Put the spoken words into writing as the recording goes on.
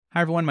Hi,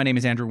 everyone. My name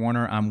is Andrew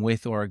Warner. I'm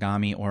with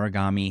Origami.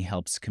 Origami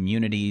helps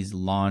communities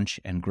launch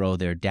and grow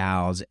their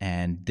DAOs.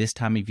 And this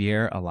time of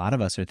year, a lot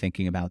of us are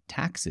thinking about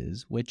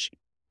taxes, which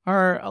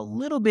are a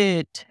little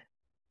bit,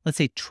 let's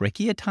say,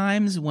 tricky at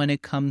times when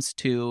it comes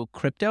to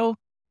crypto,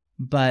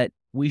 but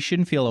we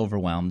shouldn't feel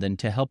overwhelmed. And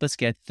to help us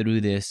get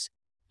through this,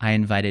 I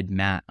invited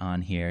Matt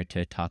on here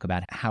to talk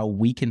about how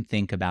we can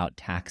think about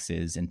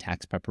taxes and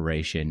tax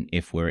preparation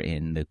if we're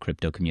in the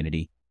crypto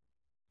community.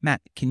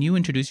 Matt, can you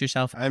introduce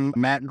yourself? I'm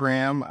Matt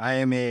Graham. I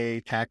am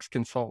a tax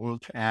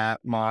consultant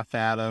at Moth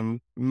Adams.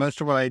 Most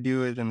of what I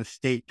do is in the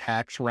state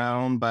tax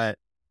realm, but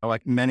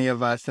like many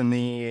of us in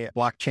the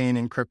blockchain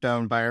and crypto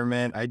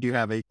environment, I do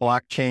have a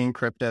blockchain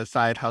crypto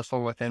side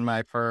hustle within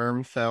my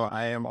firm. So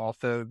I am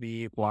also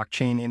the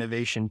blockchain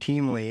innovation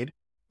team lead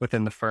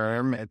within the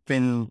firm. It's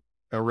been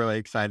a really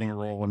exciting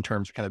role in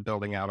terms of kind of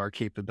building out our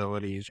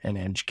capabilities and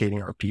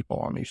educating our people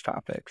on these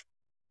topics.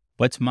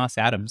 What's Moss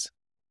Adams?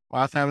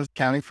 Last time was the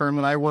accounting firm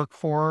that I work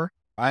for.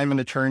 I'm an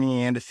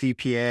attorney and a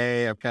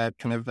CPA. I've got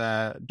kind of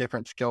a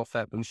different skill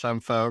set than some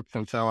folks.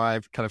 And so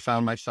I've kind of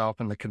found myself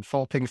in the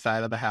consulting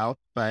side of the house,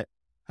 but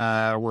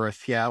we're a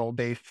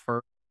Seattle-based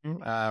firm,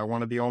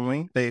 one of the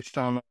only based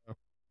on the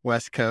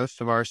West Coast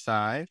of our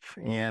size.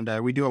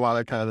 And we do a lot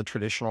of kind of the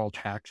traditional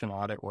tax and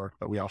audit work,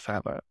 but we also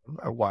have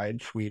a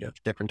wide suite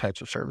of different types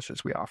of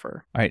services we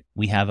offer. All right,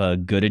 we have a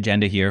good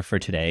agenda here for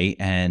today.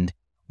 And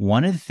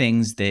one of the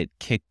things that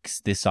kicks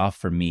this off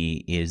for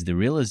me is the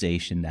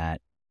realization that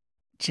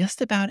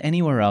just about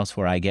anywhere else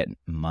where I get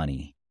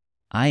money,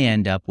 I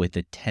end up with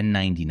a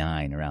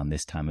 1099 around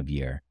this time of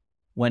year.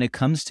 When it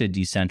comes to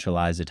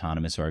decentralized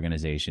autonomous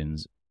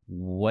organizations,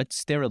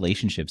 what's their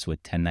relationships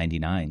with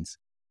 1099s?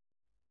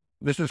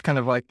 This is kind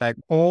of like that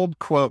old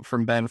quote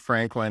from Ben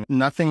Franklin: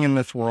 nothing in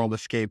this world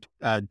escapes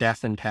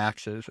death and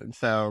taxes. And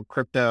so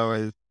crypto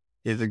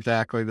is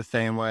exactly the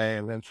same way,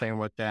 and then same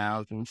with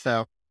DAOs. And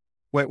so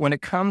when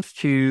it comes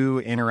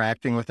to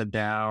interacting with a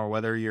DAO,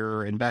 whether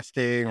you're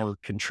investing or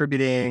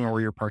contributing or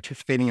you're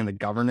participating in the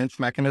governance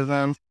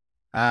mechanisms,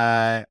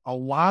 a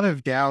lot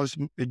of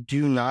DAOs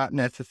do not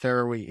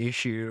necessarily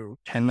issue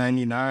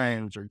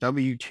 1099s or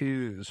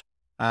W-2s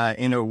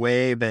in a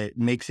way that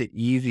makes it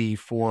easy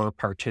for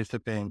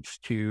participants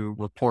to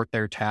report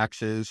their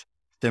taxes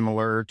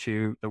similar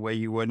to the way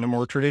you would in a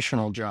more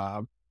traditional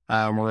job.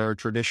 Or a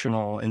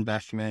traditional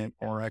investment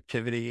or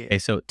activity. Okay,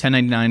 so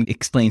 1099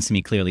 explains to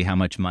me clearly how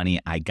much money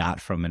I got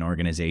from an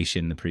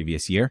organization the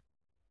previous year.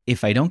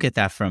 If I don't get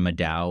that from a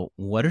DAO,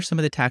 what are some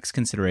of the tax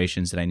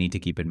considerations that I need to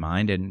keep in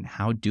mind, and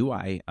how do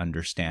I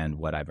understand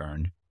what I've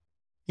earned?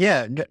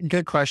 Yeah,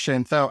 good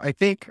question. So I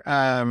think,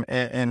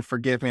 and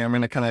forgive me, I'm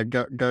going to kind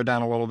of go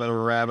down a little bit of a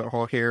rabbit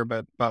hole here,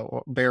 but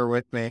bear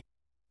with me.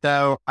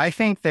 So I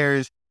think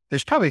there's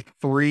probably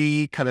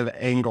three kind of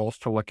angles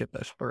to look at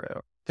this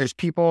through. There's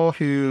people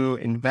who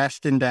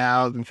invest in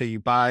DAOs, and so you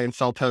buy and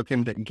sell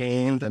tokens at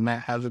gains, and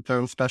that has its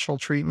own special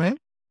treatment.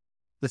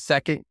 The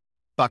second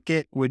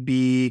bucket would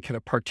be kind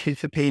of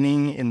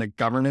participating in the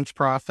governance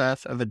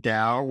process of a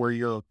DAO, where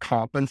you're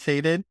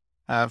compensated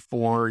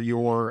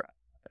for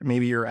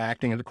maybe you're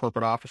acting as a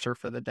corporate officer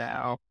for the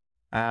DAO,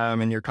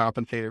 and you're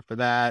compensated for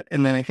that.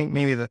 And then I think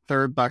maybe the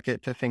third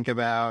bucket to think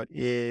about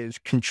is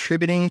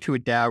contributing to a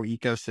DAO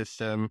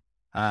ecosystem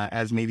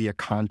as maybe a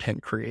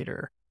content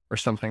creator or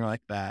something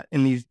like that.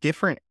 And these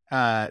different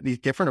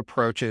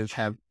approaches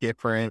have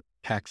different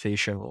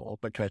taxation rules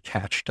that can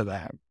attach to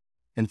them.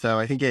 And so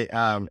I think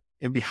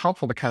it'd be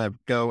helpful to kind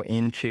of go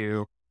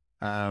into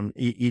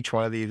each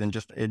one of these in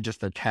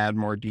just a tad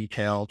more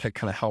detail to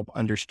kind of help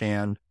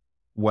understand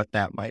what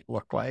that might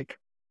look like.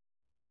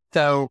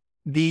 So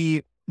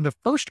the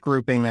first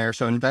grouping there,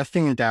 so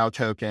investing in DAO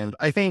tokens,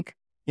 I think,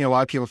 a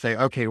lot of people say,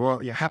 okay,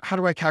 well, yeah, how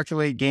do I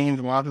calculate gains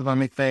and losses on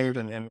these things,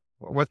 and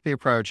what's the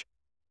approach?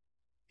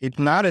 It's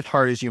not as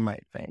hard as you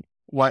might think.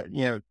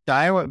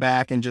 Dial it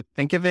back and just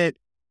think of it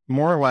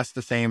more or less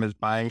the same as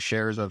buying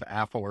shares of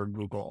Apple or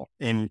Google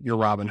in your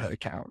Robinhood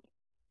account.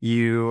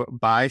 You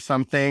buy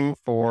something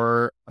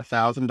for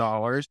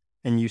 $1,000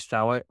 and you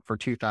sell it for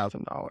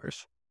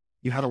 $2,000.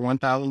 You had a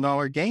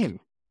 $1,000 gain.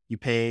 You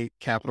pay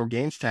capital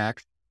gains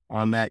tax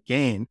on that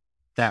gain.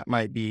 That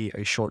might be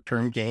a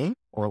short-term gain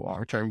or a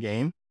long-term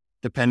gain,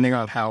 depending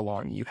on how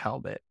long you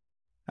held it.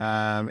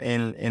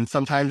 And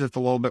sometimes it's a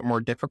little bit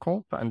more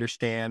difficult to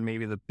understand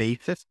maybe the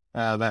basis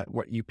that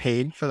what you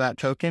paid for that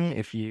token,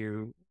 if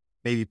you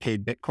maybe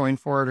paid Bitcoin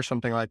for it or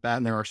something like that.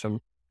 And there are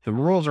some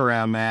rules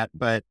around that,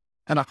 but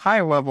at a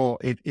high level,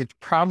 it's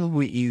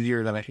probably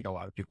easier than I think a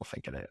lot of people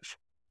think it is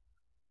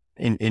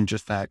in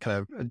just that kind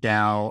of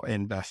DAO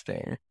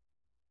investing.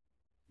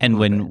 And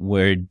when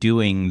we're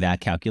doing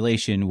that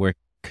calculation, we're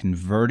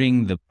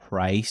converting the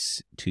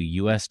price to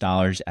US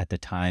dollars at the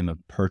time of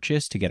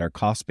purchase to get our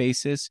cost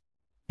basis,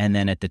 and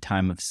then at the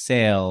time of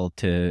sale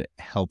to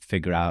help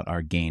figure out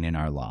our gain and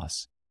our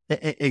loss.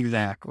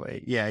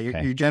 Exactly. Yeah.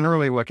 You're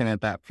generally looking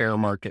at that fair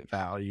market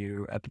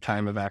value at the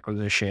time of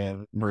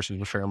acquisition versus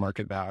the fair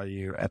market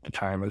value at the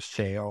time of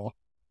sale.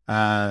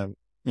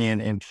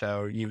 And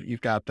so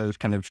you've got those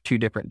kind of two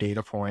different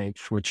data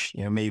points, which,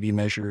 may be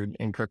measured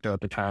in crypto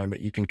at the time, but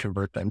you can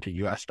convert them to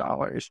US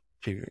dollars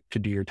to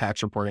do your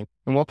tax reporting.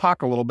 And we'll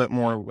talk a little bit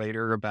more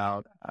later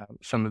about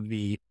some of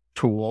the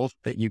tools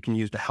that you can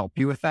use to help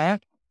you with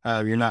that.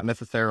 You're not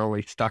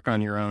necessarily stuck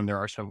on your own. There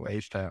are some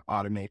ways to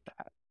automate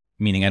that.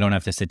 Meaning I don't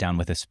have to sit down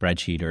with a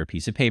spreadsheet or a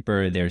piece of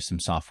paper. There's some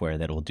software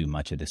that will do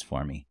much of this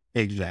for me.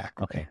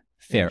 Exactly. Okay,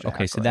 fair. Exactly.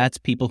 Okay, so that's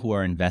people who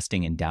are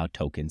investing in DAO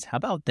tokens. How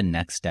about the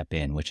next step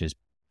in, which is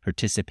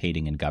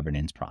participating in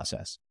governance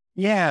process?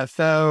 Yeah.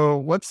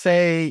 So let's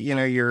say,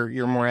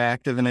 you're more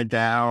active in a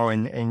DAO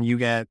and you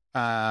get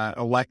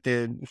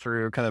elected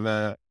through kind of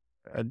a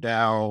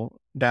DAO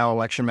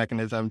election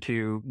mechanism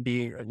to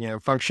be,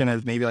 function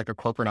as maybe like a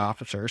corporate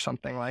officer or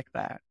something like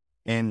that.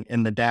 And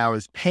the DAO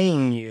is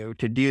paying you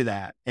to do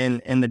that.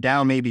 And the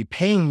DAO may be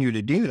paying you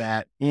to do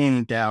that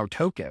in DAO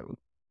token.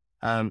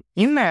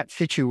 In that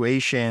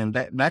situation,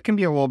 that can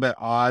be a little bit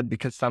odd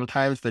because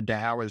sometimes the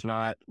DAO is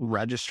not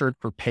registered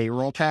for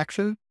payroll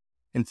taxes.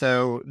 And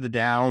so the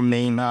DAO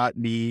may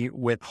not be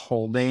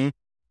withholding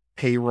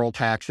payroll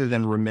taxes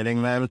and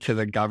remitting them to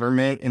the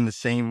government in the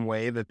same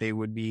way that they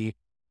would be,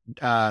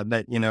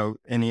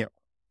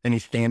 any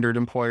standard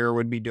employer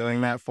would be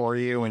doing that for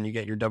you when you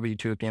get your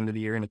W-2 at the end of the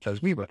year and it says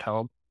we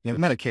withheld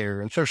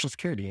Medicare and Social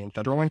Security and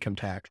federal income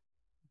tax.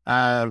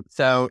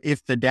 So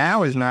if the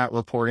DAO is not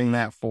reporting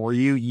that for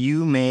you,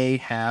 you may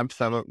have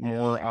some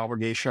more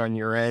obligation on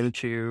your end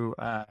to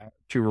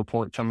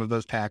report some of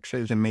those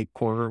taxes and make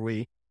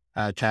quarterly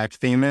tax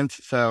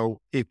payments. So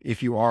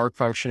if you are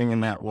functioning in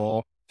that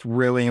role, it's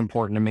really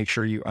important to make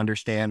sure you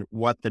understand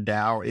what the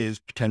DAO is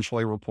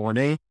potentially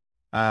reporting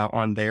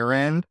on their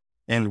end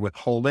and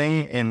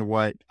withholding and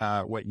what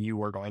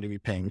you are going to be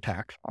paying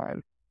tax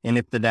on. And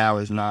if the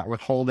DAO is not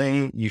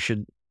withholding, you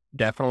should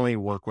definitely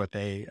work with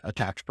a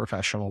tax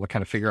professional to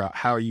kind of figure out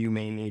how you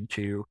may need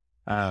to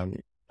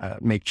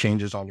make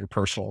changes on your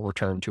personal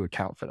return to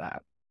account for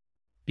that.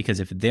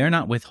 Because if they're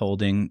not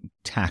withholding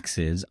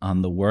taxes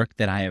on the work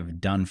that I have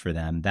done for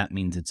them, that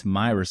means it's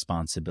my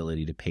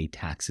responsibility to pay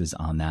taxes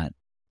on that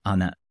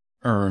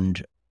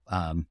earned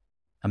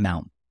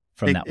amount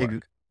from that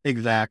work.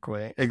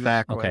 Exactly.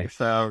 Okay.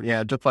 So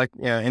yeah, just like,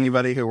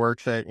 anybody who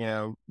works at,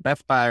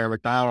 Best Buy or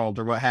McDonald's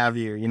or what have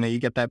you, you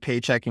get that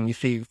paycheck and you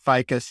see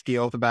FICA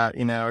steals about,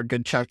 a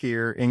good chunk of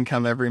your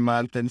income every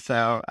month. And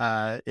so,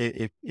 and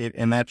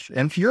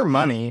it's your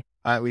money,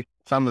 at least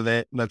some of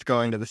it that's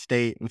going to the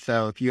state. And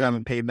so if you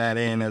haven't paid that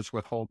in as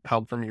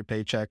held from your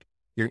paycheck,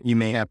 you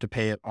may have to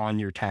pay it on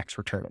your tax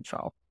return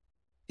itself.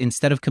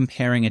 Instead of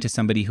comparing it to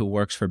somebody who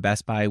works for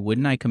Best Buy,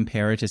 wouldn't I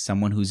compare it to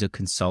someone who's a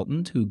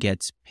consultant who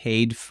gets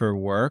paid for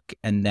work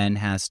and then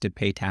has to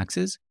pay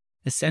taxes?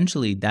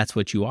 Essentially, that's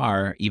what you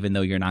are, even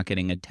though you're not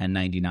getting a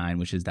 1099,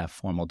 which is that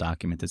formal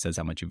document that says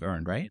how much you've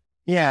earned, right?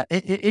 Yeah,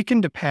 it can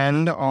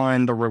depend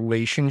on the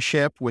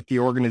relationship with the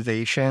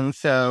organization.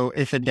 So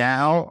if a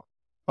DAO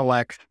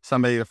elects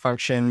somebody to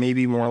function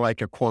maybe more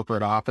like a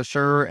corporate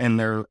officer and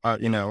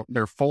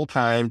they're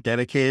full-time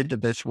dedicated to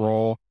this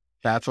role,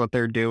 that's what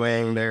they're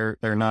doing. They're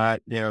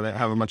not, they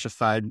have a bunch of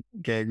side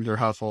gigs or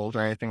hustles or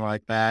anything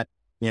like that,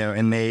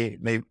 and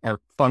they are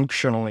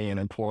functionally an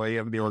employee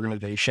of the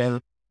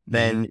organization.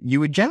 Then you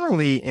would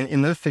generally,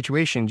 in those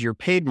situations, you're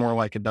paid more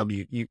like a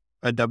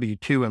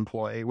W-2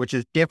 employee, which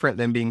is different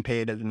than being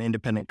paid as an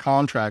independent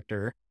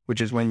contractor, which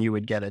is when you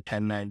would get a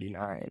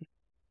 1099.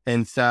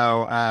 And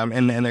so,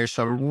 and then there's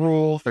some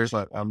rules. There's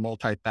a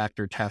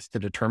multi-factor test to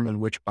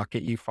determine which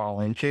bucket you fall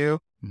into.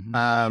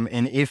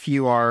 And if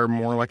you are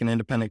more like an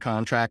independent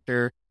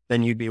contractor,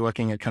 then you'd be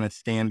looking at kind of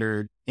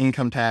standard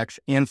income tax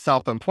and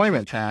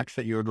self-employment tax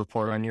that you would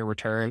report on your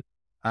return,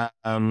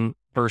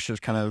 versus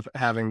kind of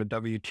having the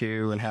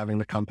W-2 and having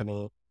the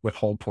company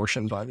withhold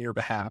portions on your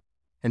behalf.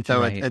 And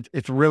so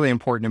it's really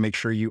important to make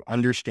sure you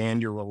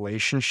understand your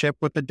relationship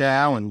with the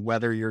DAO and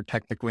whether you're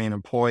technically an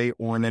employee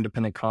or an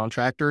independent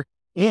contractor.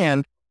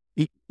 And,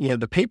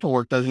 the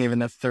paperwork doesn't even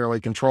necessarily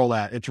control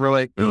that. It's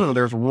really,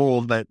 there's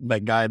rules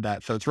that guide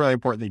that. So it's really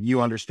important that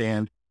you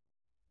understand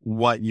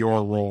what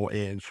your role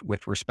is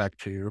with respect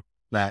to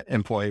that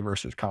employee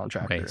versus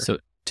contractor. Okay. So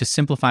to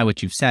simplify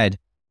what you've said,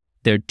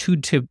 there are two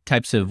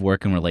types of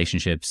working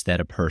relationships that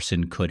a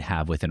person could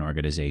have with an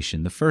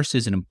organization. The first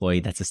is an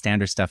employee. That's the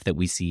standard stuff that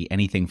we see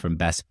anything from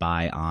Best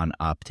Buy on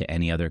up to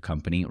any other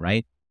company,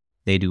 right?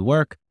 They do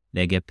work,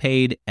 they get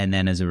paid, and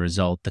then as a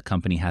result, the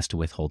company has to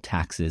withhold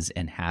taxes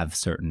and have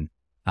certain,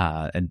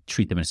 and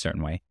treat them in a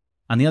certain way.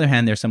 On the other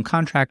hand, there's some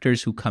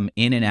contractors who come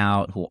in and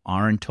out, who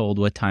aren't told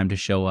what time to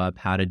show up,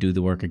 how to do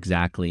the work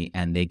exactly,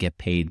 and they get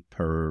paid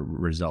per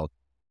result.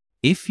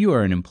 If you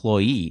are an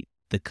employee,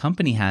 the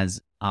company has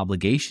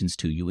obligations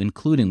to you,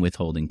 including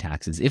withholding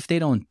taxes. If they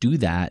don't do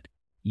that,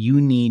 you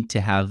need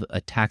to have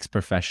a tax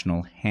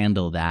professional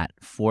handle that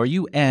for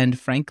you. And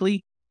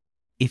frankly,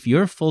 if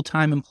you're a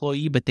full-time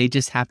employee, but they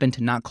just happen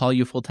to not call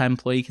you a full-time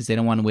employee because they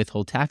don't want to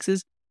withhold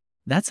taxes,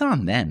 that's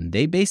on them.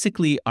 They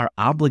basically are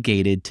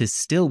obligated to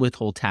still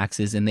withhold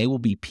taxes and they will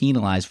be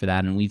penalized for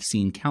that. And we've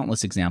seen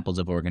countless examples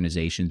of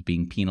organizations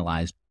being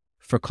penalized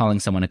for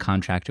calling someone a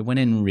contractor when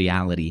in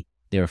reality,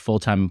 they're a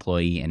full-time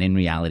employee. And in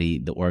reality,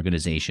 the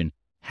organization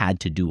had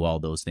to do all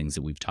those things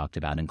that we've talked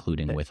about,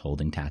 including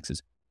withholding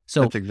taxes.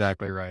 So That's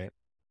exactly right.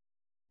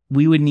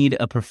 we would need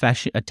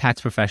a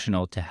tax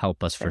professional to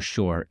help us for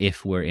sure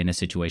if we're in a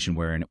situation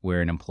where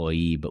we're an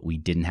employee, but we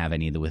didn't have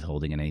any of the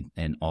withholding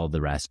and all the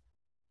rest.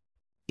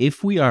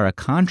 If we are a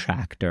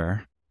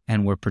contractor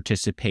and we're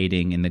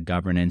participating in the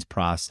governance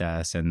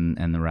process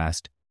and the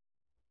rest,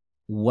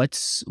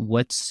 what's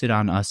it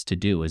on us to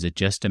do? Is it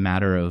just a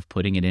matter of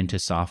putting it into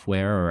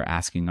software or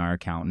asking our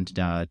accountant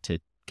to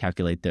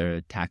calculate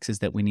the taxes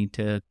that we need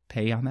to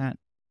pay on that?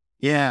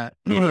 Yeah.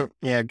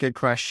 Yeah. Good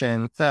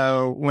question.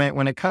 So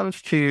when it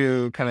comes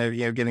to kind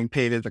of, getting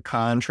paid as a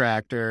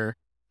contractor,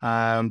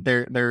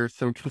 there's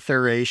some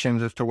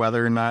considerations as to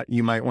whether or not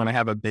you might want to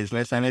have a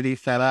business entity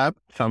set up.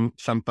 Some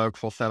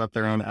folks will set up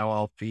their own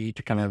LLC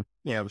to kind of,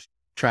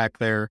 track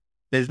their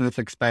business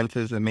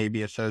expenses that may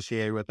be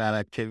associated with that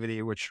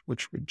activity, which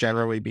would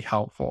generally be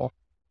helpful.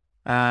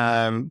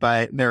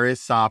 But there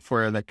is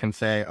software that can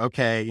say,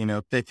 okay,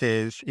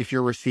 if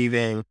you're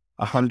receiving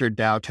 100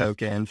 DAO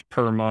tokens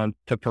per month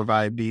to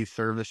provide these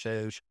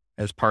services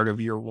as part of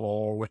your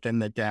role within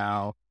the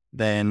DAO,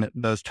 then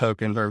those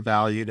tokens are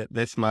valued at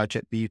this much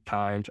at these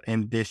times,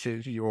 and this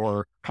is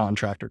your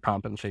contractor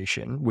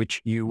compensation, which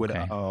you would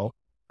owe,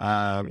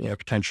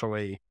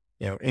 potentially,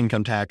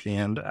 income tax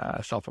and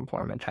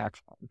self-employment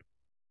tax.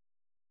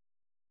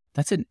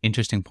 That's an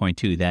interesting point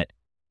too, that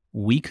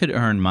we could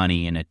earn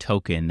money in a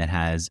token that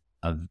has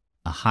a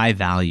high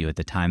value at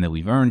the time that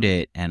we've earned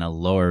it and a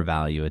lower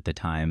value at the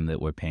time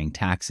that we're paying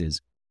taxes.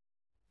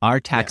 Our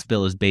tax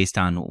bill is based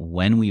on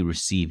when we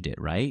received it,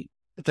 right?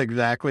 That's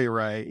exactly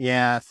right.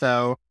 Yeah.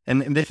 So,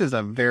 and this is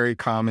a very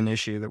common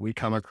issue that we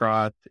come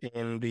across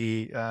in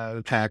the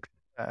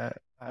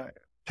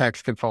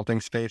tax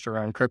consulting space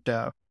around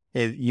crypto.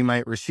 Is you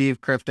might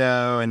receive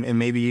crypto and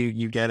maybe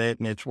you get it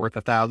and it's worth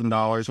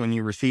 $1,000 when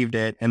you received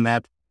it, and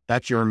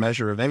that's your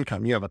measure of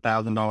income. You have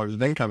 $1,000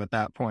 of income at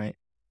that point.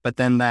 But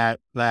then that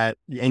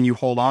and you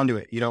hold on to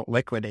it, you don't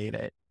liquidate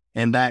it,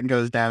 and that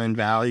goes down in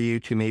value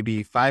to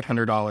maybe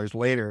 $500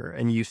 later,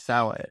 and you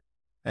sell it,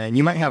 and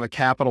you might have a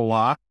capital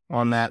loss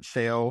on that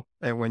sale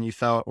when you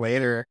sell it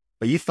later,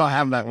 but you still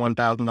have that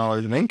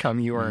 $1,000 of income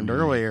you earned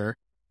earlier,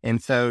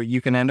 and so you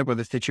can end up with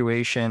a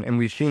situation, and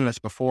we've seen this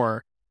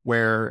before,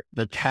 where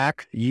the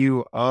tax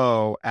you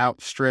owe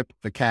outstripped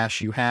the cash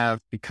you have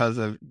because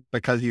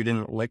you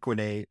didn't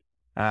liquidate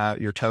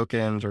your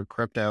tokens or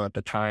crypto at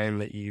the time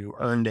that you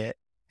earned it.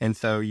 And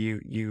so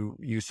you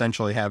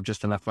essentially have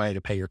just enough money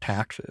to pay your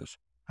taxes.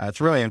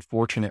 It's really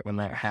unfortunate when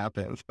that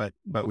happens, but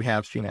we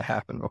have seen it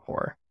happen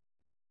before.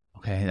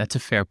 Okay, that's a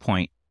fair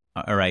point.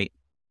 All right.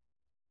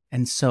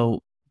 And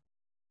so,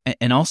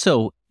 and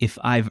also, if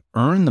I've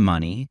earned the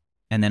money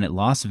and then it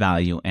lost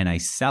value and I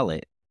sell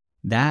it,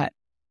 that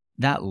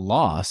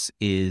loss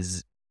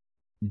is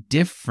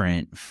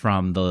different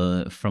from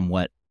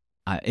what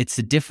it's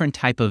a different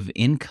type of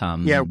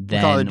income. Yeah, we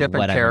call it a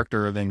different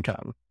character of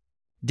income.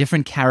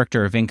 Different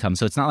character of income.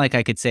 So it's not like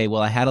I could say,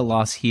 well, I had a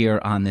loss here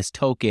on this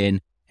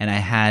token and I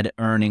had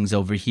earnings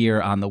over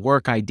here on the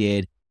work I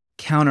did,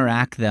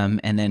 counteract them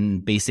and then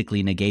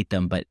basically negate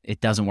them. But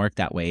it doesn't work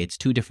that way. It's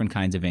two different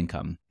kinds of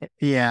income.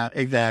 Yeah,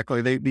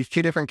 exactly. These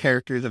two different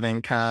characters of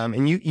income.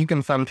 And you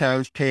can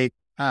sometimes take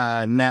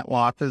net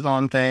losses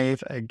on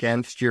things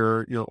against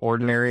your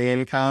ordinary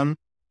income.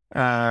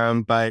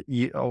 But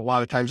a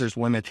lot of times there's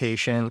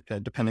limitations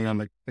depending on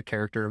the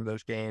character of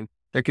those gains.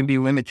 There can be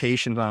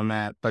limitations on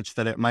that such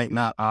that it might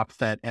not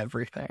offset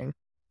everything.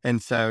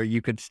 And so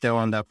you could still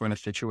end up in a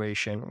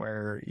situation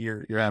where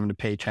you're having to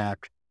pay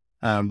tax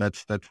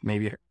that's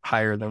maybe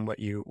higher than what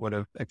you would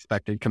have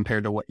expected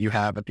compared to what you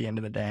have at the end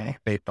of the day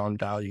based on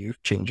value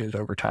changes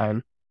over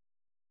time.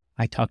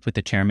 I talked with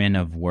the chairman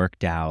of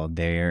WorkDAO.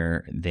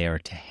 They're there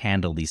to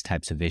handle these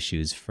types of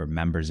issues for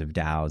members of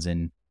DAOs.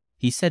 And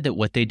he said that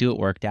what they do at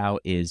WorkDAO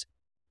is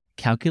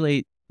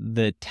calculate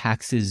the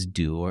taxes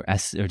due or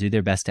do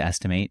their best to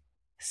estimate,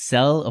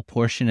 sell a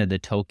portion of the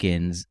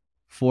tokens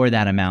for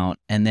that amount,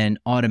 and then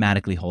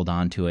automatically hold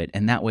on to it.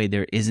 And that way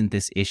there isn't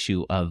this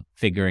issue of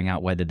figuring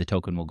out whether the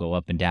token will go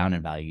up and down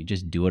in value. You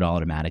just do it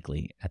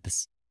automatically at the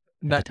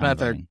time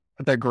of earning.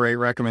 That's a great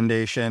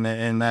recommendation.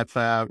 And that's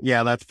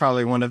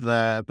probably one of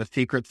the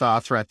secret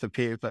sauce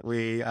recipes that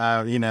we,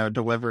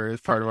 deliver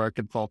as part of our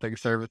consulting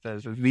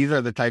services. These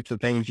are the types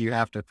of things you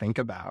have to think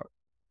about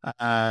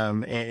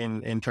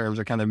in terms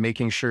of kind of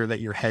making sure that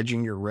you're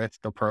hedging your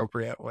risk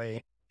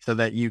appropriately so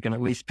that you can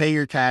at least pay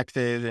your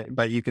taxes,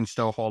 but you can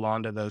still hold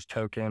on to those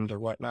tokens or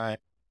whatnot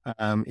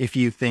if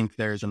you think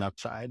there's an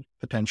upside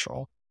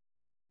potential.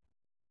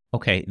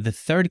 Okay. The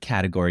third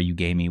category you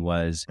gave me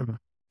was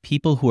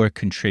people who are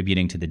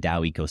contributing to the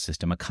DAO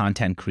ecosystem. A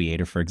content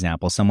creator, for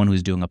example, someone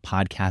who's doing a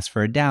podcast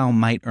for a DAO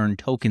might earn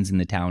tokens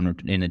in a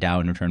DAO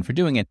in return for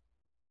doing it.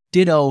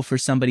 Ditto for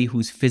somebody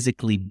who's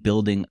physically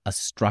building a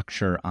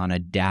structure on a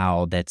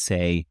DAO that's,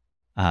 say,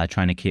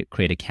 trying to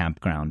create a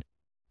campground.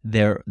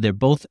 They're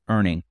both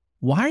earning.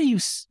 why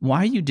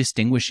are you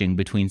distinguishing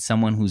between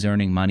someone who's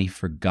earning money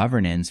for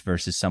governance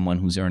versus someone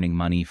who's earning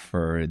money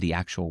for the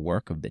actual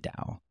work of the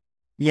DAO?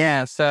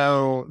 Yeah,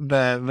 so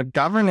the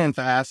governance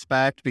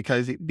aspect,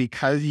 because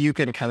you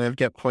can kind of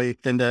get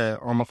placed into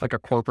almost like a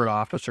corporate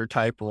officer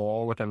type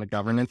role within the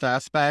governance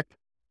aspect,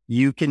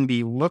 you can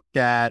be looked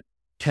at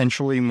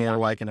potentially more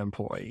like an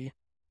employee.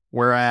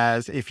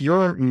 Whereas if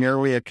you're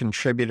merely a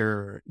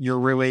contributor,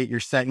 you're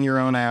setting your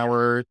own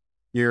hours,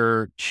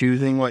 you're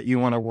choosing what you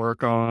want to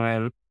work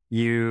on,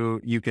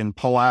 you can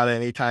pull out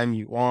anytime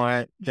you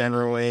want.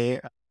 Generally,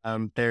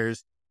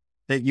 there's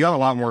that you have a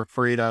lot more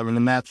freedom, and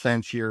in that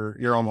sense,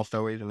 you're almost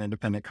always an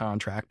independent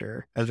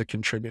contractor as a I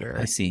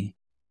contributor. see.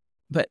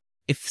 But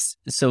if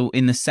so,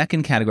 in the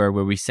second category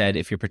where we said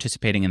if you're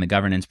participating in the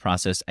governance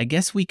process, I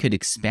guess we could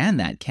expand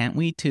that, can't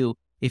we, to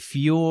if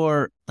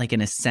you're like an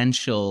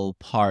essential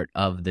part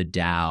of the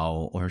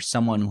DAO or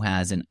someone who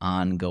has an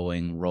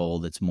ongoing role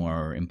that's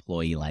more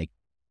employee like.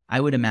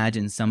 I would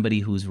imagine somebody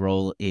whose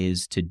role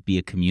is to be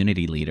a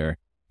community leader.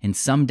 In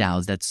some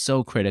DAOs, that's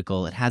so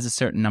critical. It has a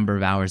certain number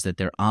of hours that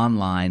they're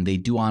online, they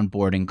do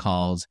onboarding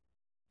calls.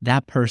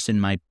 That person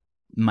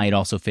might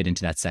also fit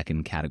into that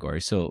second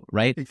category. So,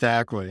 right?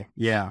 Exactly.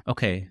 Yeah.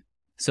 Okay.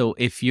 So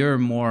if you're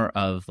more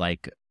of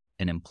like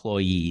an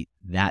employee,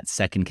 that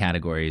second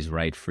category is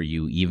right for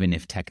you, even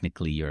if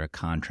technically you're a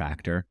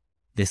contractor.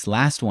 This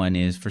last one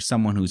is for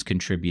someone who's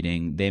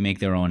contributing. They make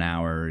their own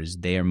hours.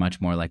 They are much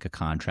more like a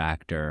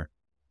contractor.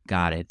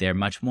 Got it. They're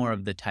much more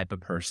of the type of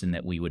person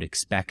that we would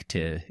expect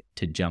to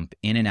jump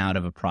in and out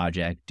of a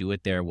project, do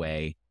it their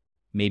way,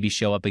 maybe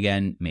show up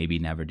again, maybe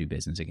never do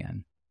business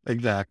again.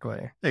 Exactly.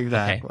 Okay.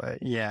 Exactly.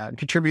 Yeah.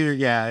 Contributor.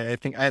 Yeah. I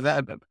think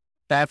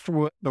that's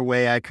the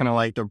way I kind of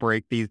like to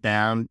break these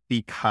down,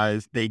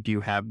 because they do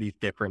have these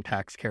different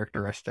tax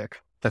characteristics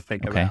to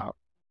think Okay. about.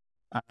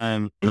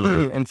 And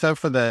so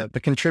for the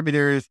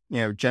contributors,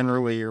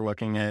 generally you're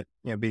looking at,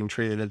 being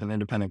treated as an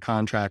independent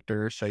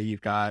contractor. So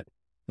you've got,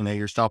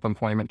 your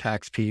self-employment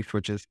tax piece,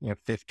 which is,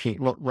 15,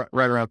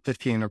 right around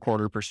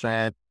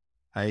 15.25%.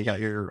 You got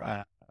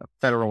your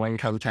federal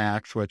income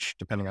tax, which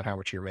depending on how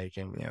much you're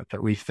making, it's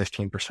at least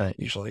 15%,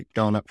 usually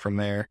going up from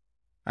there.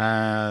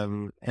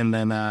 And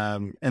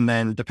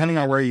then depending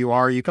on where you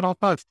are, you can also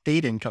have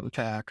state income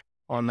tax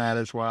on that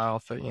as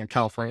well. So,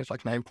 California is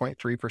like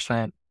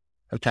 9.3%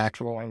 of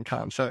taxable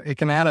income. So it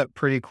can add up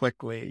pretty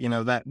quickly.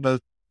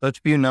 Those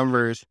few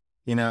numbers,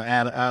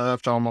 add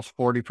up to almost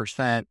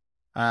 40%.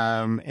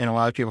 And a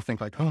lot of people think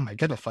like, oh my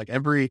goodness, like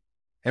every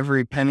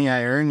penny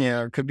I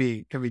earn, could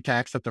be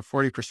taxed up to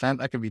 40%.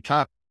 That could be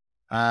tough.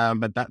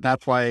 But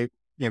that's why,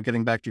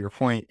 getting back to your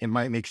point, it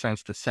might make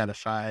sense to set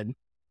aside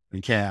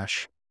the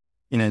cash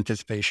in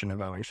anticipation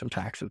of owing some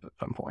taxes at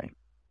some point.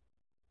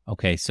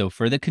 Okay. So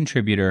for the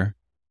contributor,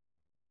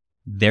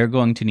 they're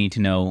going to need to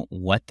know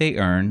what they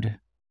earned,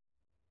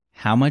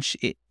 how much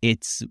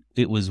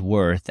it was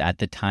worth at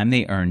the time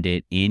they earned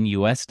it in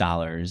US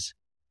dollars,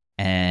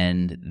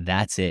 and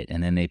that's it.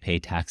 And then they pay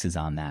taxes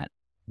on that.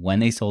 When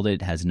they sold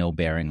it, it has no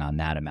bearing on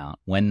that amount.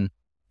 When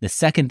the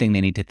second thing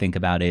they need to think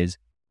about is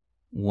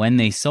when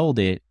they sold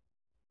it,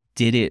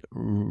 did it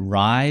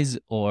rise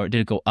or did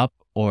it go up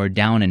or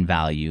down in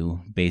value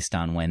based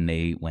on when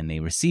they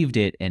received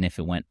it? And if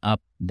it went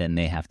up, then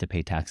they have to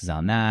pay taxes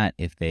on that.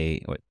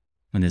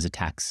 When there's a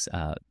tax,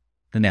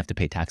 then they have to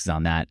pay taxes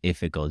on that.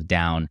 If it goes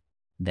down,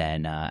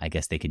 then I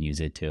guess they can use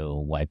it to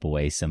wipe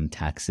away some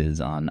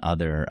taxes on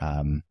other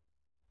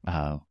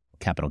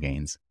capital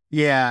gains.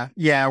 Yeah.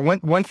 Yeah.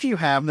 Once you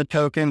have the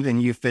tokens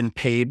and you've been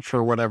paid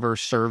for whatever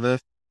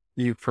service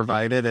you've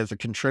provided as a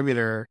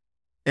contributor,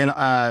 and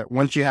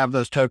once you have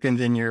those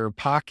tokens in your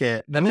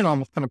pocket, then it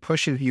almost kind of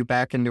pushes you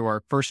back into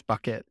our first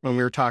bucket when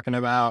we were talking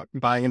about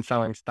buying and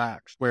selling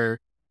stocks, where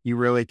you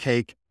really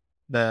take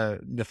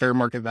the fair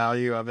market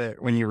value of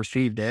it when you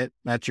received it.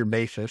 That's your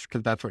basis,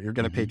 because that's what you're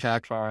going to pay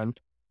tax on.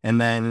 And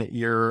then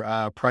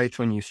your price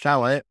when you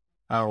sell it,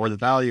 or the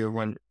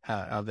value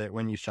of it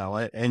when you sell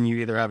it, and you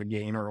either have a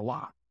gain or a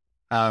loss.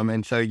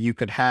 And so you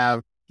could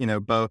have,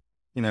 both,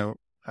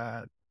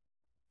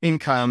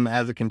 income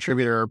as a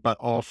contributor, but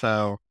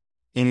also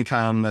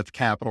income that's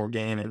capital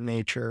gain in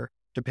nature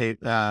to pay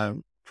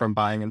from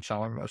buying and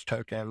selling those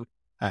tokens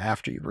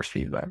after you've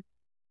received them.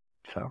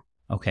 So,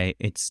 Okay,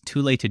 it's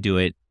too late to do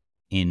it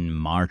in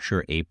March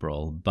or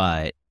April,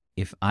 but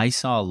if I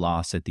saw a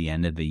loss at the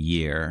end of the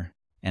year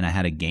and I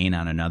had a gain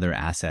on another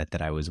asset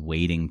that I was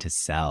waiting to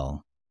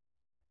sell,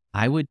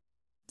 I would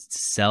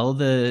sell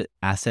the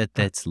asset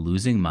that's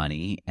losing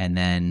money and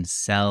then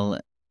sell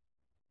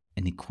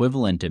an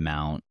equivalent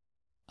amount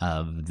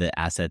of the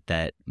asset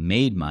that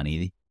made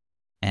money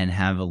and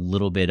have a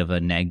little bit of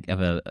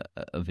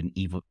an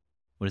evil.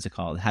 What is it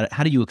called?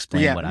 How do you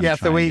explain what I'm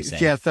trying to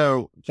say?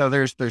 So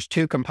there's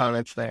two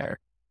components there.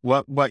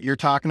 What you're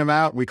talking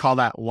about, we call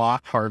that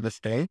loss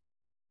harvesting.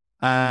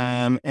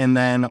 And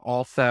then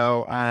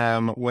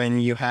also, when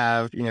you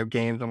have,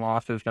 gains and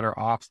losses that are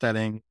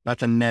offsetting,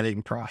 that's a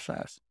netting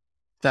process.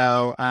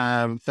 So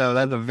that's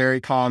a very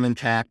common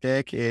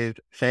tactic. Is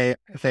say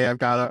I've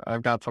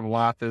got some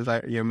losses.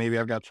 Maybe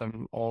I've got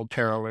some old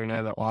Terra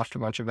Luna that lost a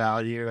bunch of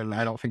value, and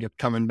I don't think it's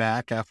coming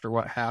back after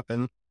what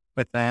happened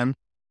with them.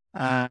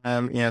 So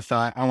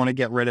I want to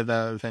get rid of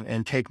those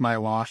and take my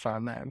loss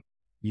on them.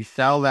 You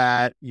sell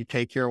that, you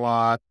take your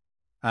loss,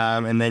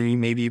 and then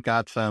maybe you've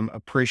got some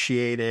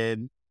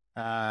appreciated,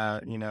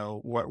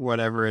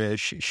 whatever it is,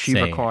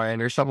 Shiba Say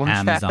coin or something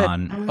like that.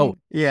 Amazon. Oh,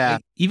 Yeah,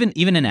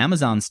 even an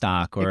Amazon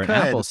stock it or an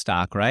Apple could.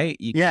 stock, right?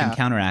 You can Yeah,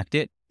 counteract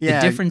it. The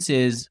yeah, difference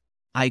is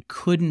I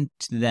couldn't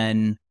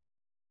then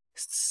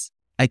s-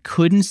 I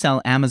couldn't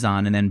sell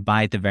Amazon and then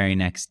buy it the very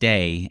next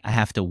day. I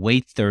have to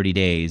wait 30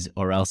 days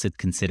or else it's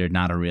considered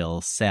not a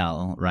real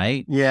sell,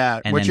 right?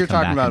 yeah. And What then you're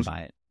come talking back about and is, buy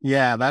it.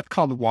 yeah, that's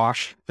called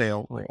wash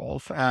sale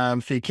rules.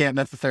 So you can't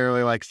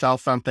necessarily like sell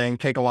something,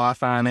 take a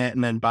loss on it,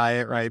 and then buy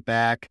it right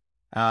back,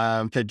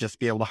 to just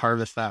be able to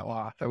harvest that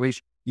loss. At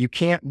least you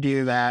can't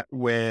do that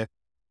with,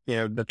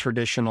 the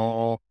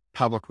traditional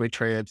publicly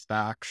traded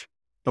stocks.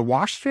 The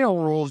wash sale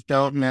rules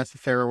don't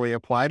necessarily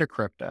apply to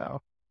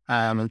crypto,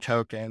 and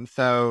tokens.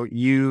 So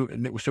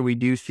we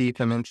do see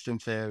some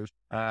instances,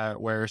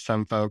 where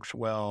some folks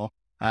will,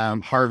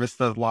 harvest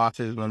those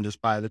losses and then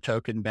just buy the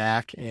token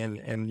back,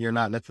 and you're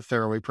not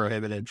necessarily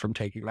prohibited from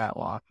taking that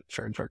loss in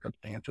certain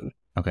circumstances.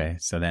 Okay,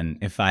 so then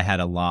if I had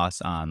a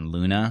loss on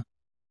Luna,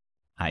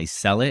 I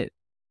sell it,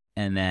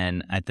 and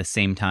then at the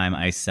same time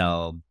I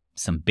sell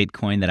some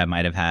Bitcoin that I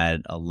might have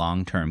had a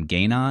long-term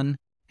gain on,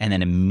 and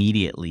then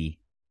immediately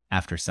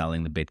after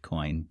selling the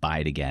Bitcoin, buy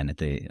it again at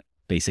the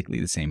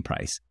basically the same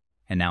price.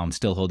 And now I'm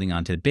still holding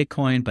on to the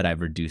Bitcoin, but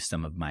I've reduced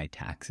some of my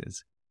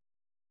taxes.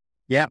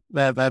 Yeah,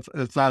 that's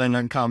it's not an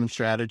uncommon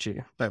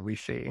strategy that we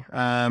see.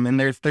 And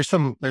there's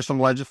some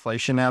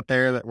legislation out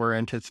there that we're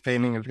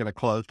anticipating is going to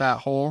close that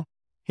hole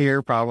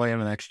here probably in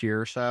the next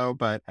year or so.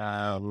 But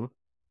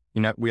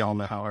we all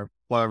know how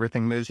slow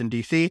everything moves in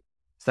DC.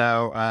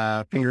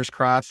 So fingers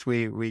crossed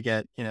we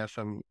get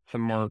some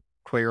more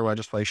clear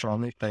legislation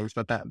on these things,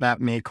 but that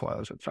may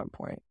close at some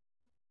point.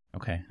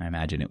 Okay, I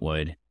imagine it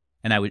would.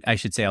 And I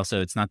should say also,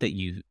 it's not that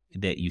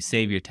you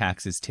save your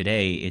taxes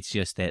today. It's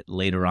just that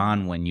later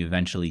on, when you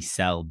eventually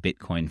sell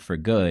Bitcoin for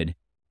good,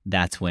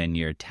 that's when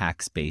your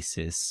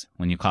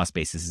when your cost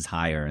basis is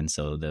higher, and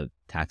so the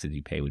taxes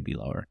you pay would be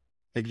lower.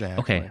 Okay,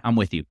 Exactly. I'm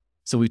with you.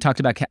 So we've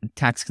talked about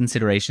tax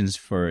considerations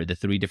for the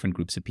three different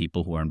groups of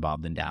people who are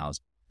involved in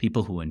DAOs.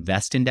 People who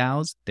invest in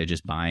DAOs, they're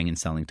just buying and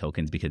selling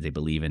tokens because they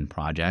believe in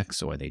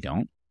projects or they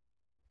don't.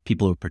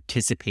 People who are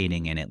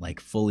participating in it, like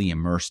fully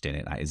immersed in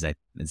it,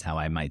 is how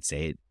I might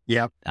say it,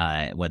 Yep.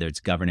 whether it's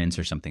governance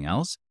or something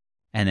else.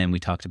 And then we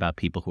talked about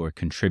people who are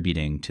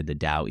contributing to the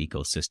DAO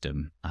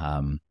ecosystem.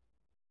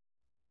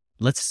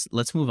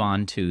 Let's move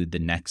on to the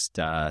next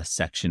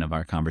section of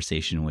our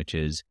conversation, which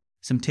is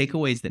some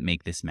takeaways that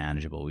make this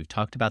manageable. We've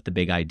talked about the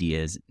big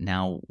ideas.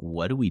 Now,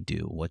 what do we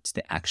do? What's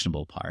the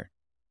actionable part?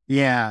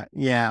 Yeah,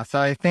 yeah. So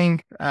I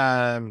think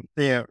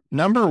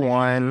number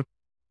one,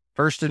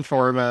 first and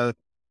foremost,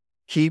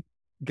 keep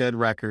good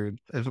records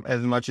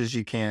as much as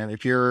you can.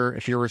 If you're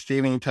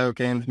receiving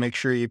tokens, make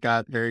sure you've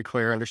got very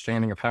clear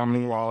understanding of how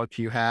many wallets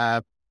you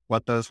have,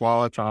 what those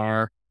wallets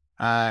are.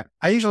 I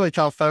usually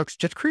tell folks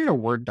just create a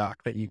Word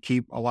doc that you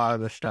keep a lot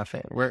of this stuff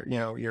in, where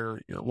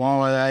your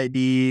wallet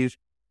IDs,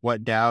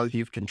 what DAOs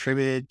you've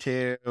contributed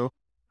to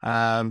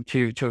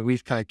at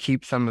least kind of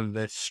keep some of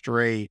this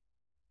straight.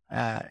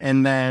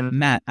 And then,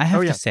 Matt, I oh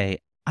have to yeah, say,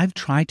 I've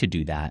tried to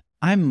do that.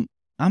 I'm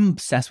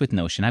obsessed with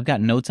Notion. I've got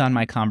notes on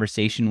my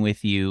conversation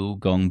with you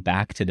going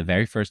back to the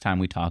very first time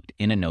we talked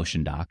in a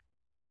Notion doc.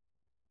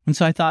 And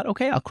so I thought,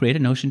 okay, I'll create a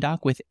Notion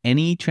doc with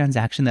any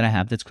transaction that I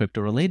have that's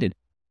crypto related.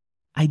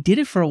 I did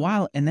it for a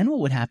while, and then what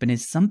would happen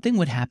is something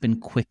would happen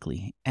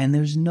quickly, and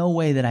there's no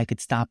way that I could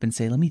stop and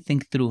say, let me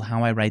think through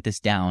how I write this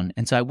down.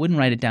 And so I wouldn't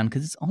write it down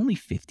because it's only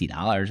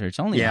 $50 or it's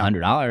only yeah,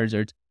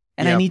 $100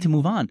 and I yep. need to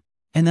move on.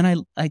 And then I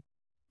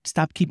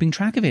stop keeping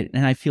track of it,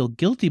 and I feel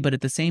guilty, but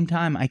at the same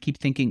time, I keep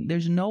thinking,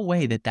 there's no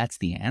way that that's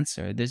the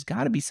answer. There's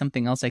got to be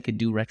something else I could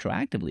do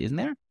retroactively, isn't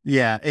there?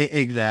 Yeah,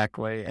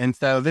 exactly. And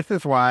so this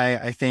is why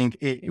I think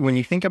when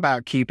you think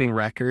about keeping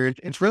records,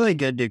 it's really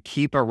good to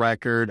keep a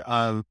record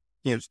of,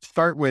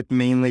 start with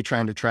mainly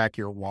trying to track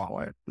your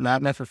wallet,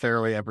 not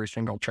necessarily every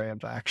single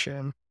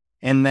transaction.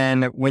 And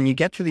then when you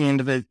get to the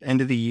end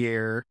of the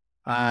year,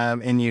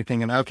 and you're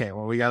thinking, okay,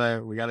 well, we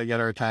gotta get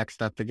our tax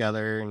stuff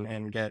together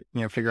and get,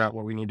 figure out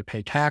what we need to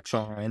pay tax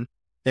on.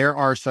 There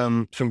are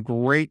some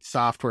great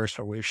software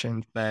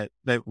solutions that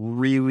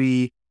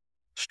really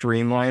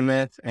streamline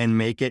this and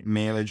make it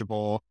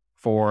manageable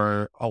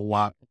for a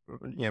lot,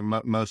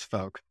 most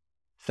folks.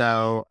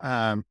 So,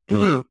 I'll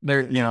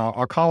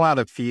call out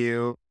a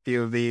few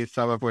of these,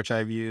 some of which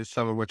I've used,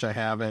 some of which I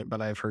haven't,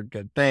 but I've heard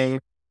good things.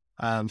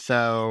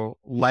 So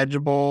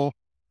Legible,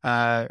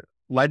 Bitwave,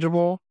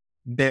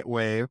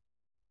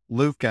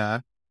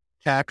 Luca,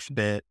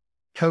 TaxBit,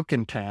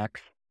 Token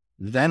Tax,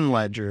 Zen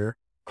Ledger,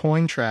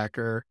 Coin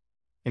Tracker,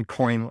 and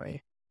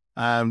Coinly.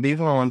 These are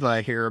the ones that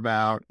I hear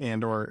about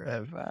and or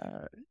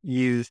have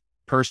used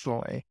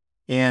personally.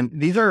 And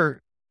these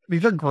are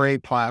these are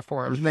great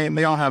platforms.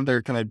 They all have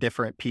their kind of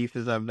different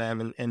pieces of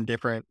them and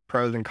different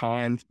pros and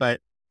cons.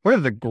 But one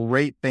of the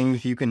great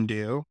things you can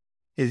do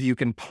is you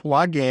can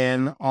plug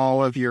in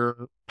all of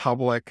your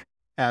public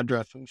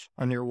addresses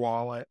on your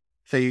wallet.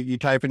 So you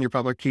type in your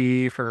public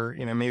key for,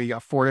 maybe you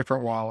got 4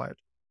 different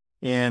wallets.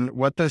 And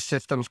what those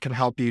systems can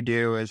help you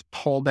do is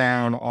pull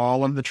down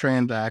all of the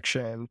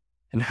transactions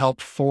and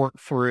help sort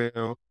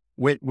through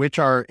which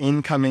are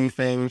incoming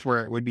things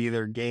where it would be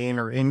either gain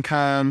or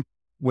income,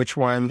 which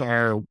ones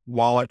are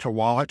wallet to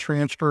wallet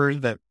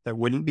transfers that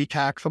wouldn't be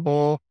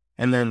taxable,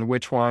 and then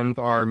which ones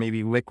are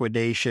maybe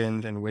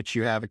liquidations in which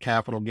you have a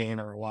capital gain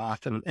or a loss.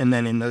 And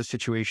then in those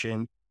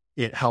situations,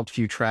 it helps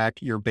you track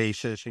your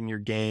basis and your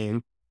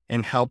gain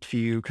and helps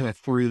you kind of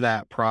through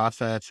that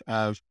process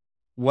of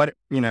what,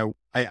 I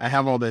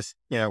have all this,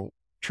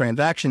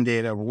 transaction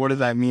data. What does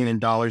that mean in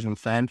dollars and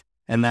cents?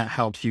 And that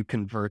helps you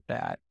convert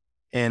that.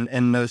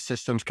 And those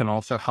systems can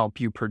also help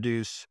you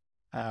produce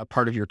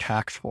part of your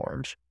tax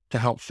forms to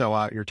help fill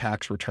out your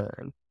tax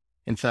return.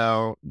 And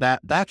so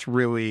that's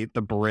really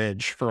the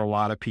bridge for a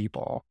lot of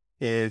people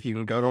is you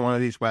can go to one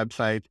of these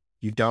websites.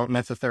 You don't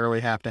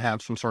necessarily have to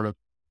have some sort of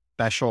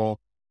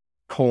special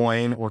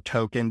coin or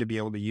token to be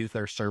able to use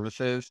their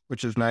services,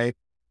 which is nice.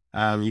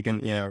 You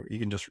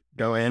can just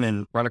go in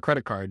and run a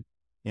credit card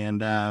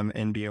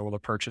and be able to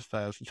purchase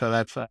those.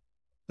 So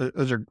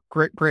those are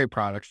great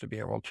products to be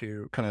able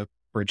to kind of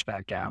bridge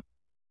that gap.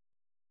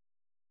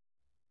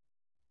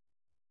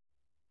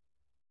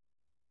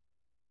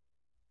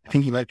 I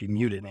think you might be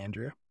muted,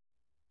 Andrew.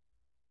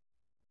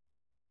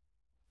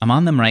 I'm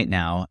on them right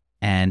now,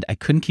 and I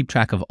couldn't keep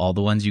track of all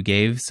the ones you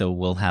gave, so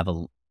we'll have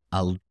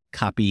a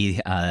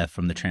copy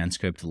from the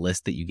transcript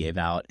list that you gave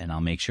out, and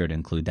I'll make sure to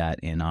include that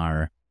in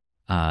our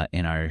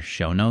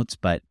show notes.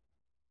 But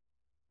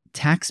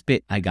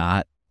TaxBit I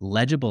got,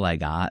 Legible I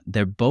got,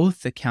 they're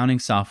both accounting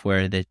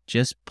software that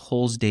just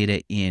pulls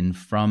data in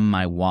from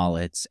my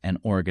wallets and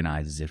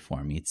organizes it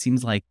for me. It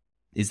seems like,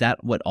 is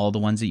that what all the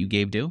ones that you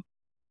gave do?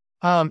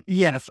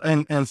 Yes.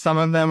 And some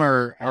of them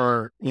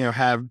are,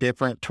 have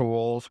different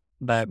tools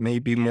that may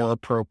be more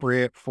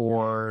appropriate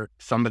for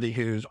somebody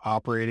who's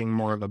operating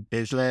more of a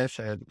business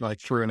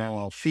like through an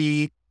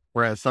LLC,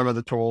 whereas some of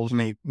the tools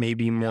may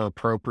be more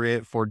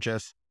appropriate for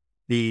just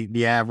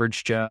the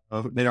average Joe.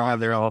 They don't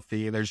have their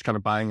LLC. They're just kind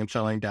of buying and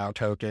selling DAO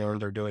token, or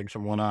they're doing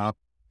some one-off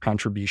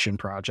contribution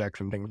projects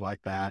and things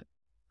like that.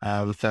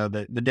 So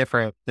the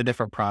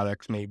different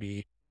products may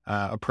be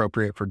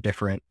appropriate for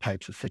different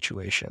types of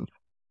situations.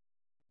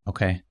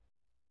 Okay.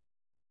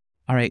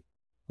 All right.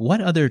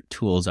 What other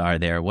tools are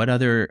there? What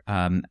other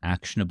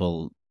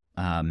actionable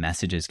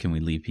messages can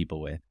we leave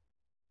people with?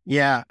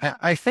 Yeah,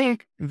 I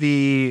think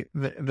the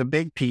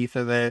big piece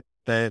of it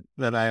that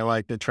I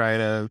like to try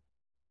to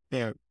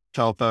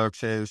tell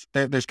folks is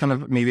that there's kind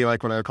of maybe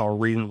like what I call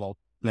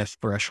reasonableness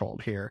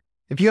threshold here.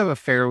 If you have a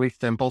fairly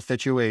simple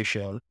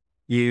situation,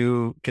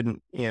 you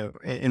can,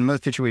 in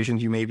most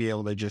situations, you may be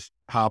able to just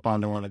hop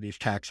onto one of these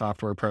tax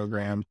software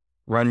programs,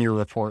 run your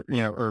report,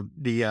 or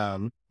the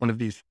one of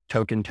these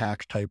token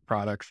tax type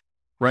products,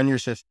 run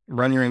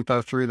your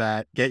info through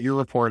that, get your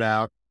report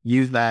out,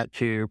 use that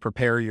to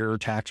prepare your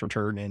tax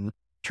return in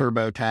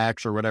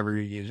TurboTax or whatever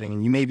you're using.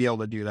 And you may be able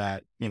to do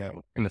that, in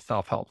a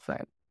self-help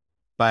sense.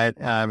 But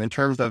in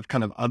terms of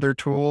kind of other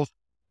tools,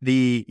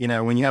 when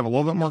you have a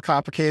little bit more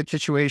complicated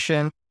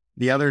situation,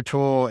 the other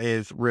tool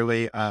is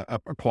really a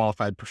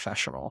qualified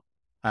professional.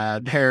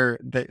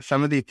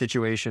 Some of these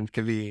situations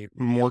can be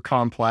more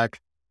complex,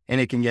 and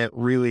it can get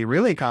really,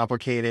 really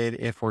complicated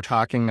if we're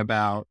talking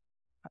about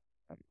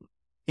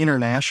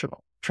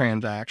international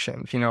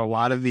transactions. A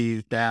lot of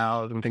these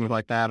DAOs and things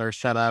like that are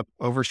set up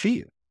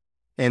overseas.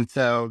 And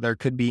so there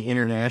could be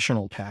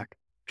international tax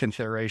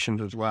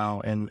considerations as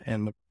well. And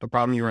the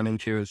problem you run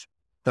into is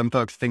some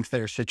folks think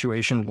their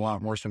situation is a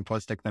lot more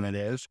simplistic than it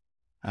is.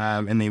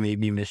 And they may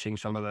be missing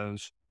some of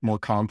those more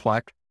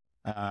complex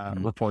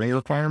reporting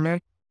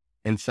requirements.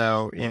 And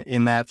so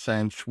in that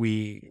sense,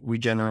 we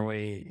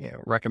generally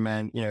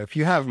recommend, if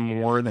you have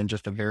more than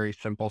just a very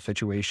simple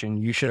situation,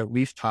 you should at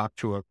least talk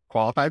to a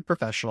qualified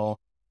professional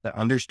that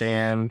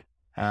understand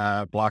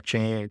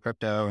blockchain,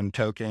 crypto, and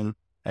token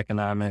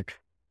economics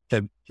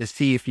to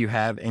see if you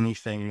have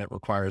anything that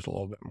requires a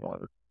little bit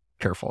more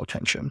careful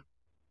attention.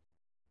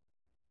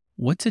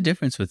 What's the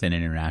difference with an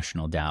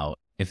international DAO?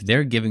 If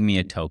they're giving me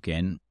a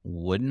token,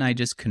 wouldn't I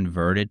just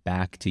convert it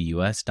back to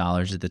US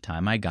dollars at the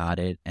time I got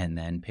it and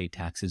then pay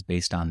taxes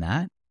based on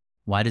that?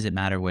 Why does it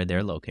matter where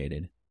they're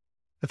located?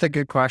 That's a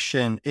good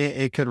question.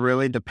 It could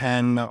really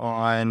depend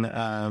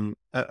on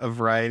a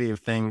variety of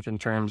things in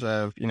terms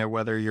of,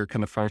 whether you're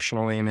kind of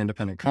functionally an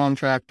independent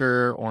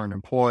contractor or an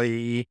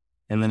employee.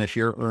 And then if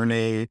you're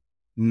earning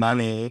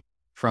money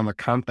from a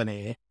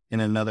company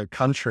in another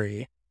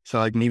country, so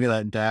like maybe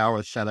that DAO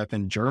is set up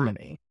in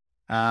Germany,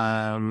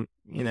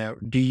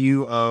 do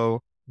you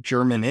owe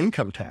German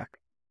income tax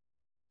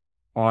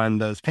on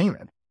those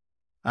payments?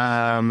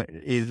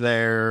 Is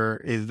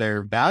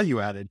there value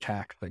added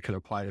tax that could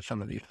apply to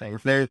some of these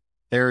things?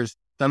 There's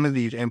some of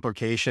these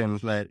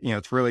implications that,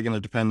 it's really going to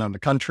depend on the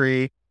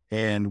country.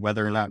 and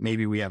whether or not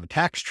maybe we have a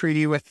tax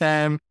treaty with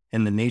them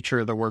and the nature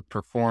of the work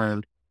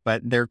performed,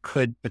 but there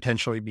could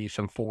potentially be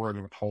some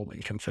foreign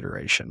withholding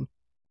consideration.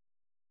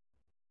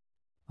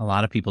 A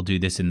lot of people do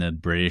this in the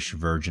British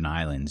Virgin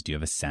Islands. Do you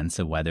have a sense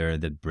of whether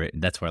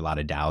that's where a lot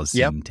of DAOs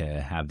Yep. seem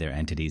to have their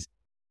entities?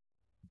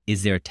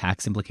 Is there a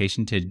tax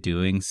implication to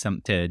doing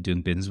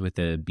business with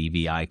a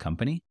BVI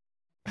company?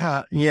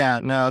 Yeah,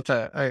 no, it's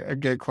a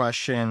good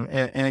question.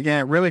 And again,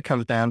 it really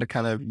comes down to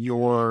kind of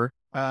your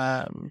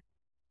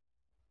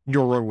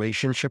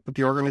relationship with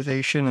the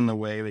organization and the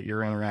way that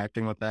you're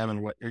interacting with them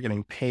and what you're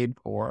getting paid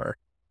for.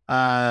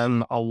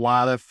 A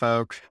lot of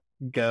folks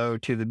go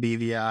to the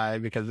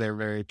BVI because they're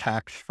very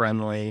tax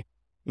friendly.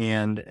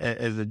 And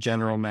as a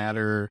general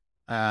matter,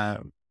 a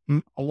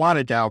lot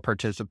of DAO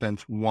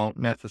participants won't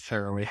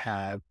necessarily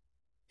have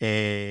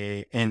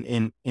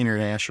an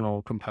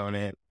international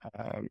component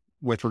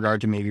with regard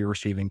to maybe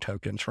receiving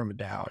tokens from a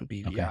DAO and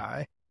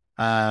BVI.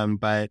 Okay.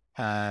 But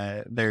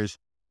there's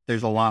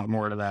a lot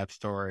more to that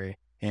story.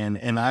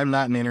 And I'm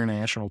not an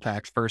international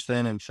tax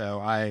person, and so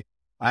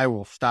I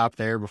will stop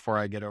there before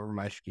I get over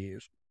my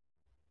skis.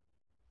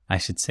 I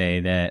should say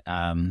that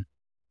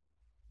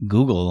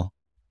Google,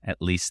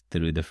 at least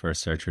through the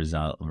first search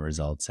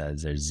result,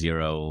 says it's a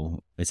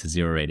zero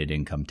rated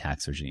income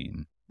tax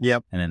regime.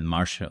 Yep. And then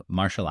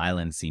Marshall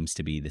Islands seems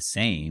to be the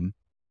same,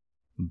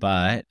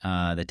 but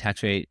the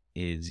tax rate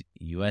is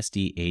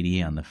USD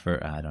 80 on the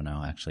first. I don't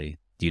know, actually.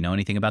 Do you know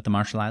anything about the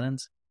Marshall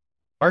Islands?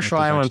 Marshall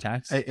Islands,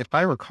 tax? if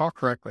I recall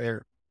correctly,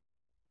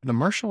 the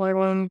Marshall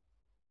Islands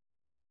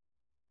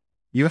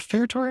U.S.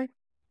 territory?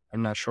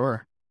 I'm not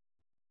sure.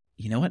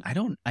 You know what?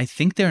 I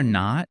think they're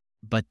not,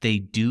 but they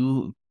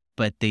do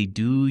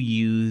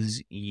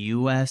use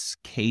U.S.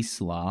 case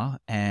law,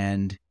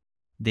 and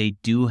they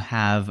do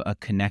have a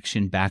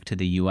connection back to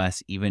the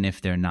U.S. even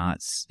if they're not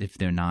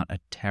a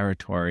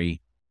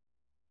territory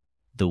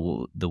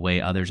the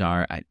way others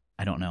are.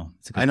 I don't know.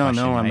 It's a good I don't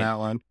question, know on right? that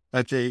one.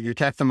 You're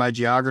testing my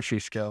geography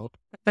skills.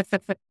 Let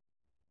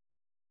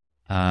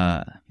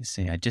me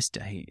see. I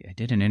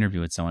did an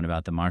interview with someone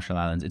about the Marshall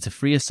Islands. It's a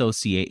free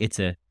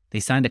they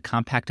signed a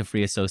compact of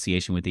free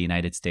association with the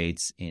United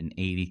States in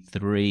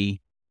 1983,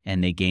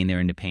 and they gained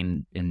their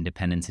independence in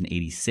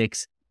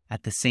 1986.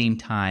 At the same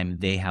time,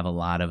 they have a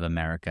lot of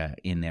America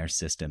in their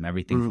system.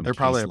 Everything from they're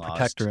probably a case laws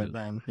protectorate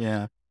then.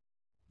 Yeah.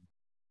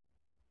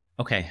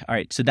 Okay. All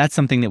right. So that's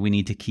something that we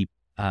need to keep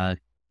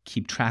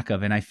track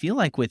of. And I feel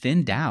like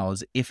within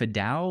DAOs,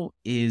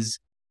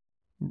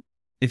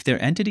 if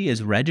their entity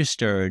is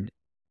registered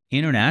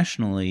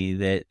internationally,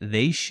 that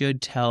they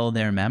should tell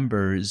their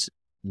members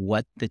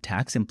what the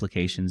tax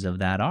implications of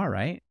that are,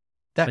 right?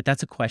 But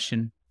that's a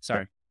question.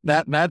 Sorry.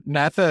 That's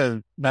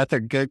a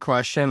good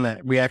question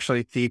that we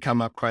actually see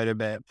come up quite a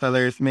bit. So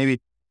there's maybe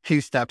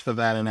two steps of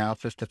that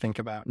analysis to think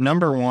about.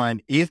 Number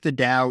one, is the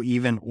DAO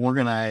even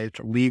organized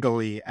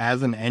legally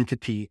as an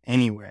entity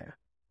anywhere?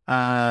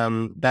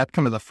 That's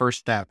kind of the first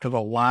step, because a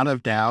lot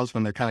of DAOs,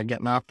 when they're kind of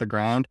getting off the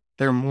ground,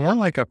 they're more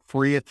like a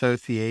free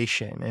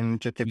association.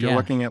 And just if you're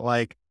looking at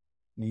like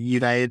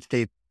United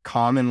States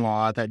common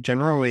law, that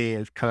generally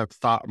is kind of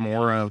thought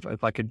more of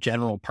as like a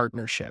general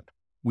partnership.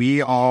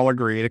 We all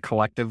agree to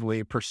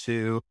collectively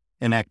pursue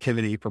an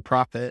activity for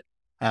profit.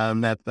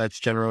 That's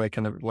generally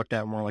kind of looked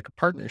at more like a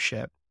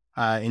partnership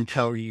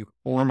until you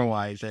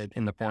formalize it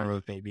in the form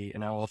of maybe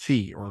an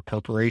LLC or a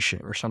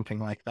corporation or something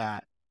like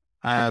that.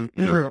 And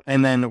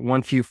then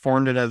once you've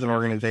formed it as an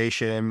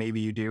organization, maybe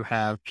you do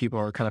have people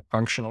who are kind of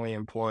functionally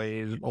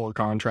employees or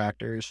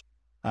contractors.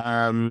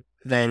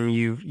 Then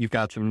you've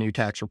got some new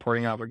tax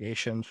reporting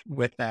obligations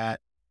with that.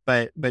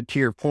 But to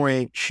your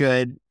point,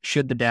 should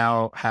the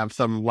DAO have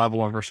some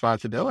level of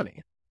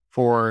responsibility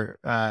for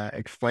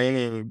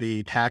explaining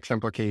the tax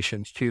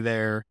implications to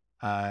their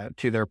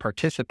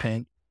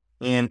participant?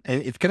 And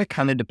it's going to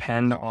kind of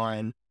depend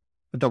on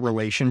the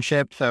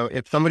relationship. So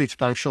if somebody's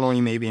functionally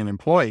maybe an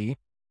employee,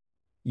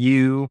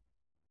 you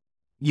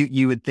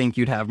would think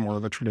you'd have more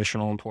of a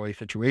traditional employee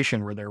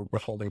situation where they're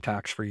withholding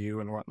tax for you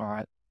and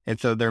whatnot. And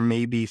so there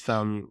may be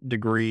some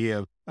degree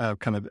of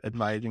kind of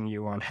advising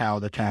you on how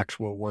the tax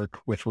will work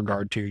with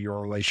regard to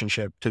your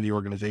relationship to the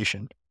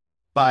organization.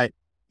 But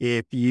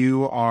if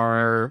you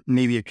are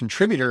maybe a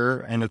contributor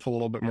and it's a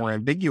little bit more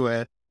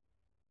ambiguous,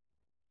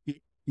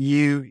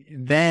 you're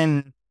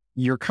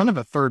kind of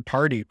a third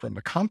party from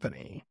the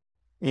company.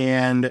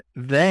 And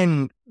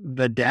then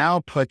the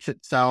DAO puts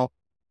itself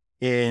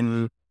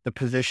in the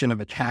position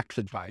of a tax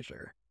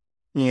advisor.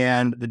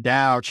 And the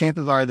DAO,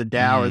 chances are the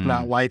DAO is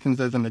not licensed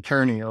as an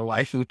attorney or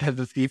licensed as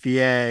a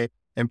CPA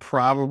and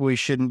probably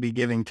shouldn't be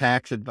giving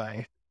tax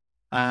advice.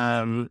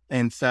 And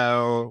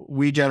so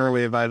we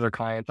generally advise our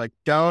clients, like,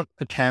 don't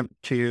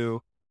attempt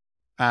to,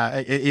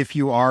 if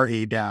you are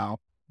a DAO,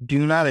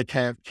 do not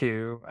attempt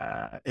to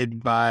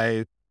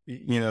advise,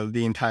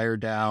 the entire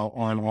DAO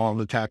on all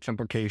the tax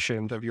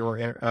implications of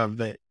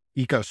the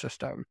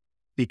ecosystem,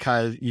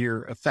 because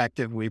you're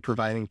effectively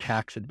providing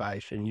tax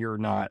advice and you're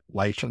not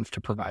licensed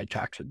to provide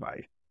tax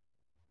advice.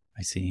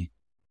 I see.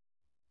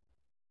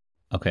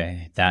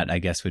 Okay, that I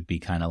guess would be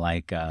kind of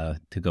like to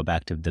go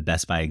back to the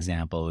Best Buy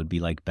example, it would be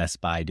like Best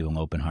Buy doing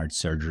open heart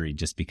surgery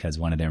just because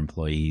one of their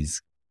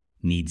employees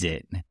needs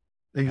it, right?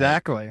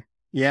 Exactly.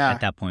 Yeah,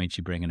 At that point,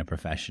 you bring in a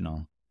professional.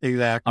 All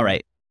exactly.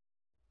 right.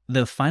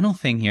 The final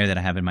thing here that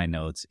I have in my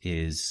notes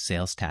is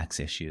sales tax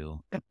issue,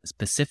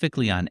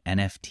 specifically on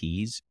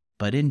NFTs,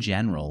 but in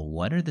general,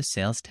 what are the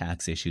sales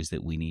tax issues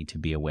that we need to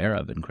be aware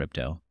of in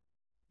crypto?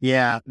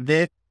 Yeah,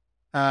 this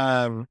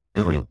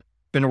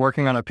been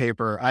working on a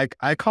paper.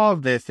 I call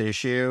this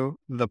issue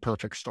the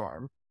perfect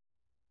storm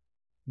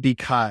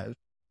because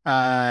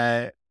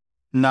uh,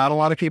 not a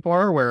lot of people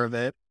are aware of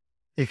it.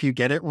 If you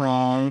get it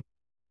wrong,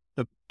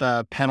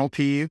 the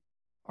penalties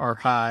are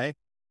high,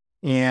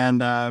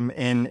 and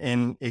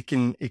it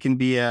can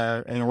be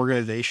an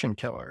organization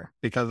killer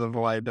because of the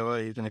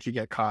liabilities, and if you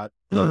get caught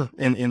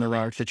in the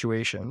wrong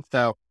situation.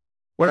 So,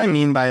 what I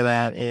mean by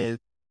that is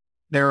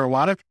there are a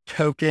lot of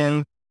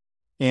tokens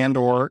and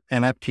or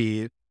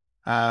NFTs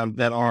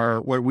that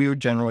are what we would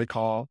generally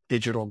call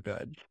digital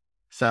goods.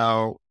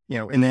 So,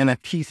 in the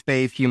NFT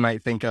space, you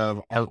might think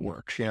of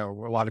artworks.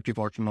 A lot of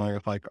people are familiar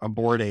with like a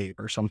Bored Ape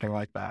or something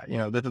like that.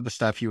 This is the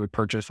stuff you would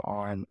purchase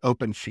on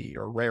OpenSea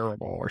or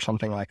Rarible or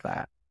something like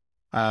that.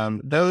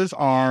 Those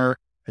are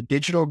a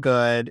digital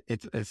good.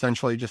 It's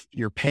essentially just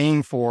you're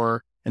paying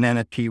for an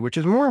NFT, which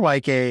is more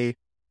like a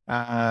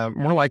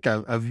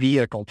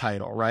vehicle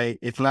title, right?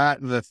 It's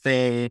not the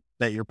thing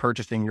that you're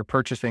purchasing. You're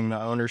purchasing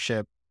the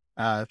ownership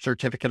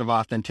certificate of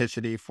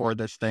authenticity for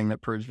this thing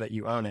that proves that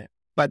you own it.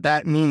 But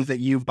that means that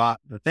you bought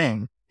the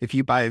thing. If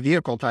you buy a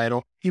vehicle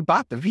title, you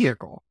bought the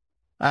vehicle.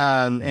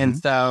 And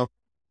so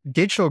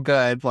digital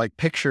goods like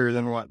pictures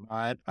and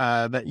whatnot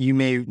that you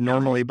may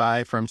normally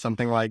buy from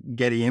something like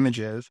Getty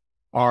Images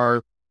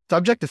are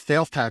subject to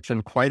sales tax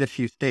in quite a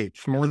few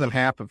states, more than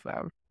half of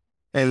them.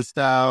 And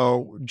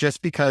so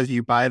just because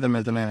you buy them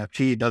as an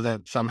NFT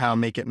doesn't somehow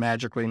make it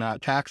magically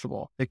not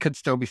taxable. It could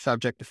still be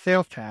subject to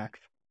sales tax.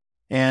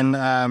 And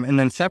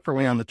then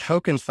separately on the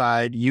token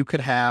side, you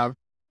could have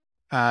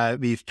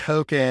these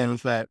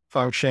tokens that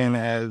function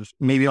as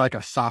maybe like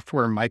a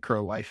software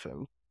micro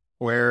license,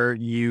 where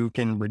you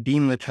can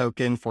redeem the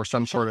token for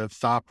some sort of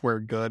software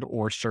good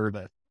or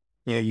service.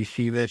 You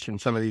see this in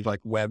some of these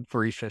like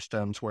Web3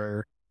 systems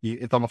where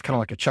it's almost kind of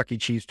like a Chuck E.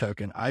 Cheese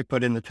token. I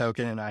put in the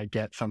token and I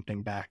get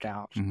something back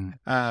out.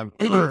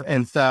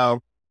 And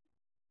so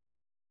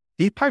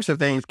these types of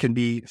things can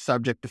be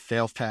subject to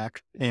sales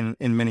tax in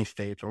many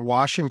states.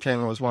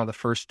 Washington was one of the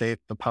first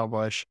states to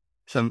publish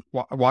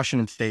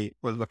Washington State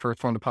was the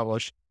first one to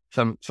publish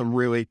some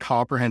really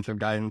comprehensive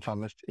guidance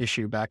on this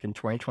issue back in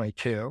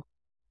 2022.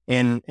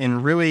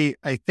 And really,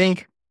 I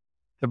think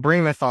to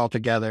bring this all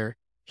together,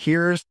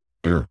 here's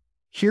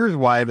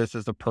why this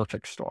is a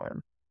perfect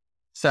storm.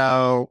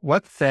 So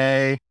let's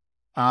say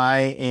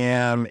I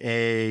am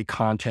a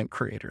content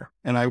creator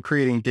and I'm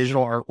creating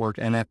digital artwork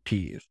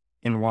NFTs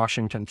in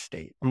Washington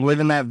State. I'm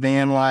living that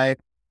van life.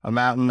 I'm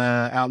out in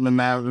the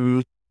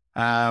mountains.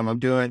 I'm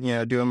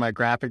doing my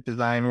graphic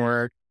design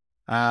work.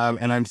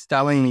 And I'm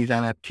selling these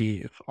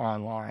NFTs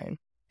online.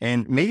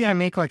 And maybe I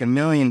make like $1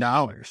 million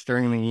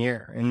during the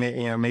year. And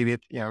maybe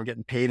it's,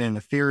 getting paid in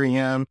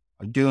Ethereum.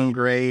 I'm doing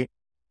great.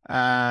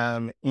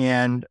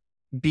 And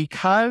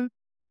because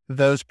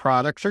those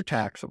products are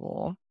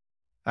taxable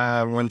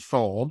when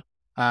sold,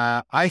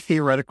 I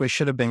theoretically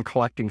should have been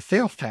collecting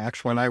sales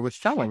tax when I was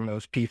selling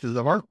those pieces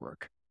of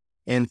artwork.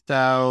 And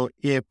so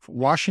if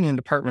Washington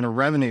Department of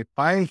Revenue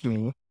finds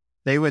me,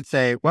 they would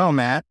say, well,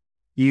 Matt,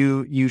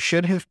 you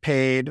should have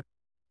paid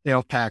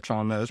sales tax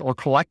on those or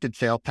collected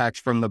sales tax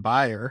from the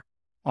buyer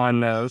on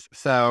those.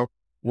 So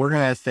we're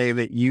going to say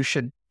that you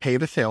should pay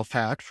the sales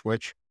tax,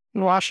 which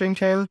in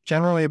Washington,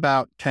 generally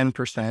about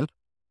 10%.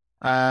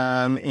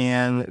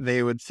 And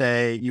they would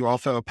say you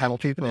also owe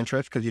penalties and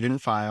interest because you didn't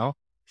file.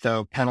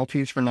 So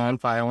penalties for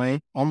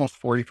non-filing, almost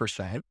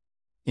 40%.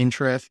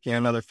 Interest,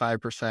 another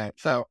 5%.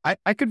 So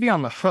I could be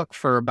on the hook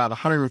for about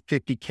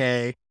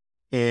 $150K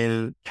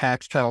in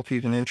tax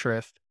penalties and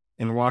interest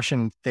in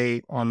Washington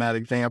State on that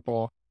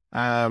example,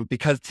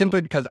 because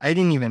I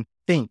didn't even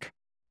think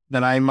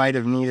that I might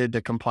have needed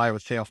to comply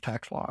with sales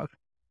tax laws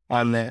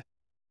on this.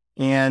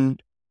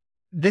 And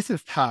this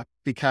is tough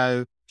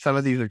because some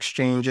of these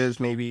exchanges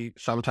maybe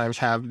sometimes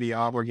have the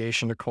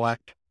obligation to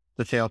collect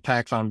the sales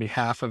tax on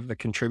behalf of the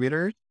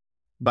contributors,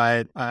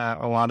 but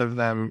a lot of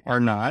them are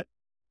not.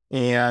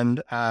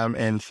 And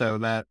so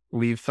that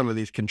leaves some of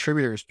these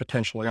contributors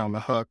potentially on the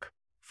hook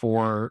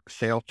for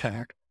sales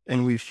tax.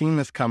 And we've seen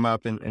this come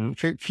up in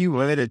a few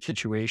limited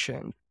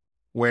situations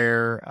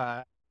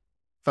where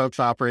folks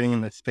operating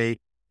in the space,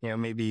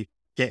 maybe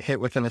get hit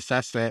with an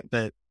assessment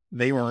that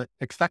they weren't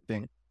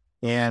expecting.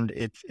 And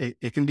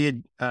it can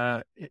be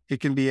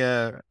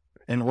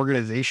an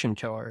organization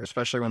killer,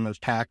 especially when those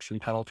tax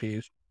and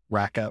penalties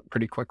rack up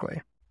pretty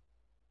quickly.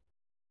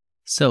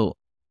 So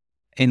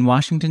in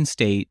Washington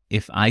State,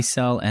 if I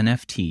sell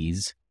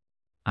NFTs,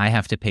 I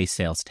have to pay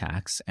sales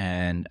tax.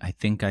 And I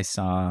think I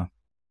saw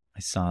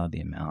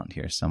the amount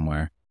here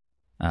somewhere.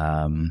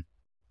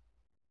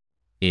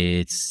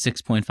 It's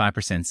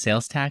 6.5%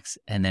 sales tax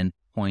and then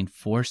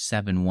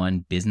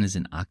 5.471 business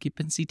and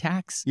occupancy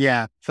tax.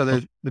 Yeah. So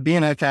there's the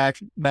B&O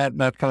tax,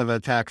 that's kind of a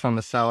tax on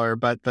the seller,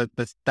 but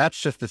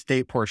that's just the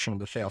state portion of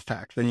the sales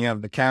tax. Then you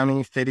have the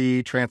county,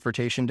 city,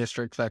 transportation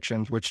district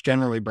sections, which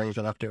generally brings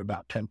it up to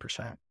about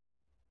 10%.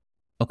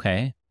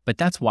 Okay. But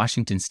that's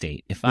Washington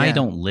State. If I Yeah.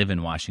 don't live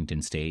in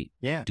Washington State,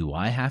 Yeah. do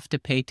I have to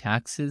pay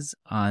taxes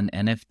on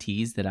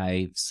NFTs that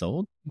I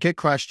sold? Good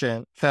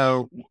question.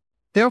 So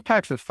sales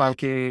tax is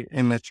funky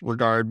in this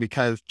regard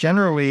because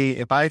generally,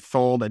 if I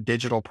sold a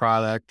digital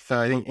product,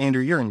 so I think,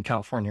 Andrew, you're in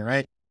California,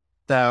 right?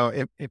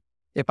 So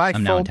if I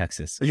I'm now in sold,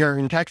 Texas. you're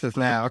in Texas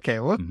now. Okay,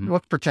 well,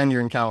 let's pretend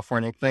you're in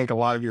California. I think a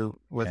lot of your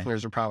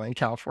listeners are probably in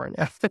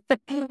California.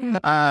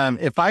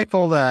 If I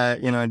sold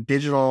a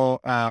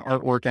digital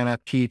artwork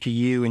NFT to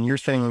you, and you're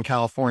sitting in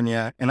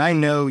California, and I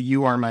know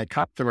you are my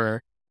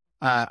customer,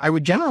 I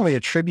would generally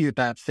attribute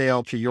that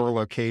sale to your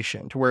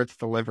location, to where it's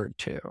delivered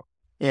to.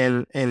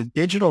 And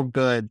digital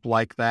goods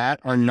like that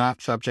are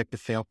not subject to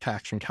sales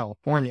tax in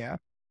California.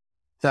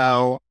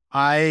 So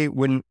I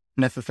wouldn't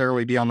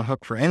necessarily be on the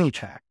hook for any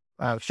tax,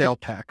 sales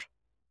tax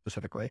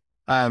specifically,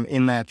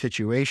 in that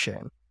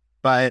situation.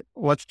 But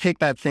let's take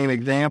that same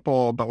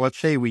example, but let's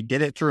say we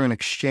did it through an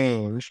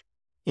exchange,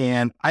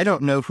 and I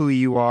don't know who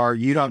you are,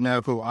 you don't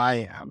know who I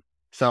am.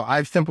 So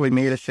I've simply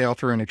made a sale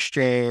through an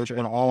exchange,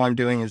 and all I'm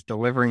doing is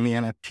delivering the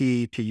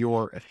NFT to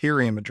your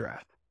Ethereum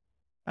address.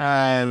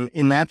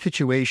 In that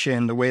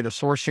situation, the way the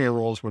sourcing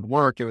rules would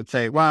work, it would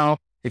say, well,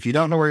 if you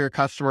don't know where your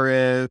customer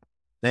is,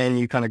 then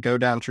you kind of go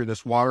down through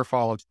this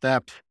waterfall of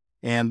steps.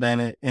 And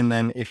then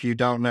if you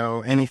don't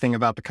know anything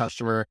about the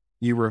customer,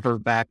 you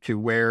revert back to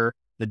where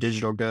the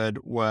digital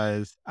good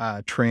was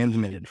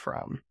transmitted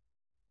from.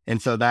 And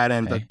so that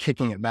ends up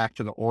kicking it back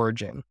to the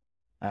origin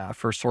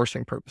for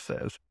sourcing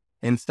purposes.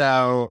 And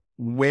so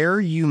where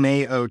you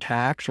may owe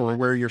tax, or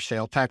where your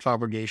sales tax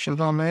obligations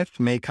on this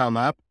may come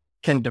up,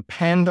 can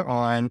depend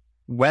on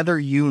whether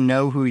you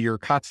know who your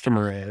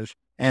customer is,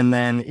 and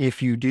then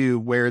if you do,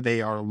 where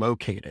they are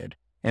located.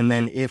 And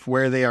then if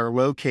where they are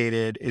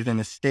located is in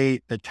a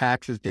state that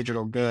taxes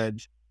digital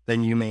goods,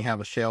 then you may have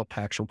a sales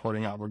tax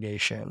reporting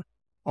obligation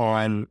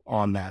on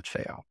that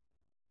sale.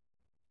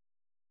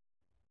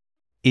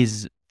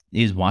 Is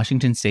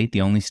Washington State the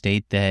only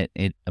state that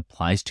it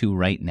applies to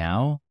right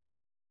now?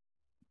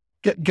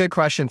 Good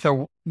question.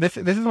 So this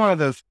is one of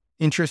those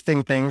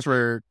interesting things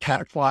where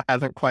tax law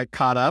hasn't quite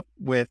caught up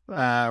with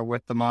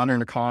the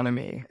modern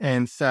economy.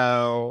 And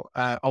so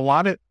there's a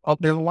lot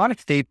of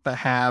states that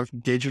have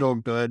digital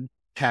good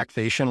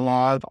taxation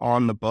laws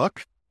on the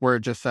book, where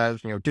it just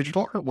says,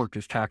 digital artwork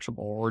is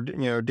taxable, or,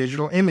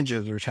 digital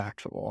images are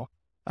taxable.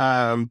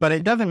 But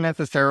it doesn't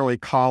necessarily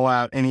call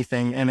out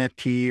anything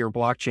NFT or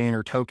blockchain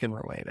or token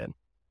related.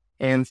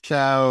 And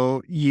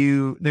so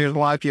there's a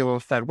lot of people who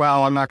said,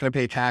 well, I'm not going to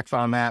pay tax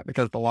on that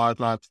because the law is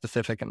not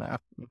specific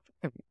enough.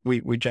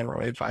 We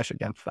generally advise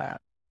against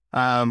that.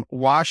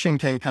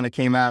 Washington kind of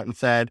came out and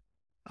said,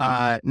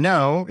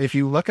 no, if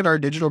you look at our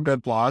digital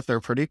goods laws, they're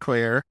pretty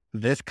clear.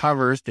 This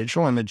covers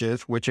digital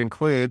images, which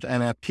includes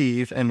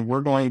NFTs, and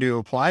we're going to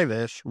apply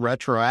this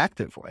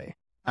retroactively.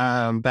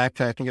 Back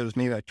to, I think it was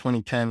maybe like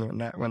 2010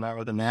 when that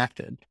was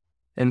enacted.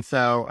 And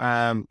so,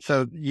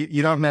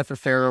 you don't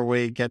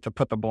necessarily get to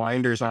put the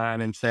blinders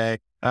on and say,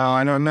 oh,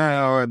 I don't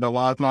know, the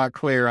law's not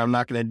clear, I'm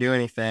not going to do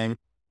anything.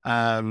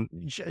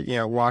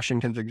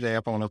 Washington's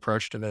example and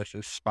approach to this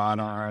is spot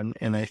on,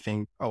 and I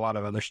think a lot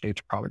of other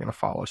states are probably going to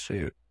follow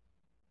suit.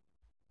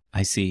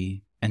 I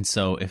see. And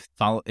so if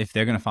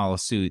they're going to follow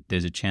suit,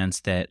 there's a chance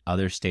that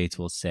other states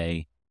will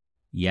say,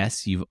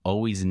 yes, you've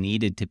always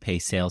needed to pay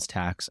sales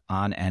tax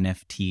on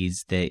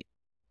NFTs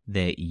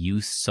that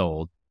you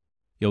sold.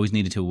 You always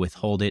needed to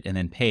withhold it and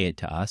then pay it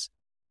to us.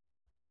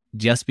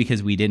 Just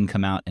because we didn't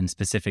come out and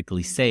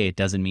specifically say it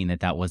doesn't mean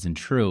that wasn't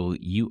true.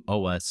 You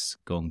owe us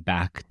going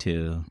back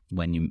to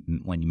when you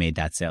made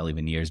that sale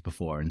even years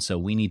before. And so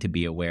we need to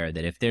be aware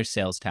that if there's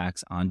sales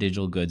tax on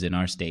digital goods in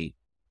our state,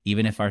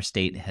 even if our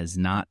state has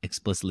not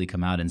explicitly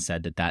come out and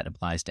said that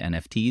applies to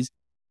NFTs,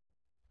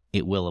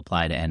 it will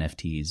apply to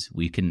NFTs.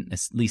 We can at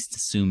least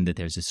assume that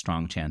there's a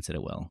strong chance that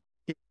it will.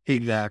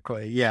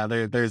 Exactly. Yeah,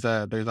 there's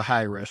a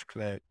high risk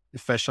that,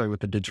 especially with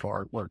the digital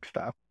artwork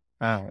stuff.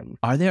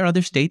 Are there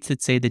other states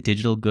that say that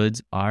digital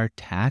goods are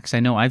taxed?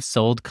 I know I've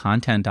sold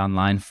content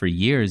online for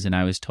years, and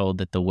I was told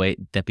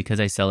that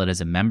because I sell it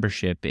as a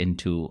membership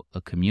into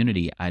a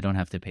community, I don't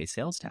have to pay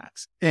sales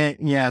tax.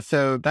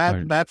 So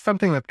that's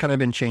something that's kind of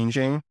been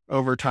changing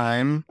over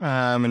time,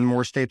 and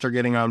more states are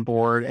getting on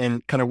board.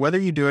 And kind of whether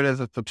you do it as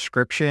a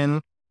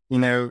subscription,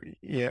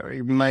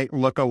 it might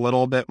look a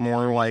little bit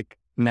more like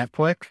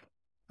Netflix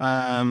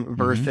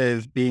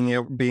versus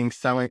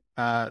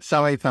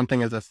selling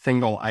something as a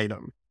single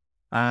item.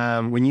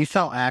 When you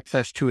sell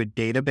access to a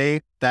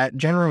database, that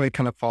generally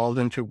kind of falls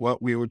into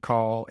what we would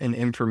call an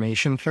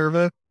information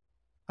service.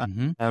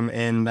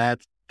 And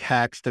that's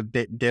taxed a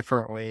bit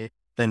differently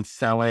than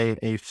selling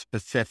a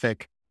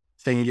specific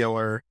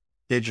singular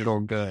digital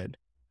good.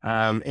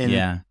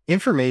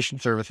 Information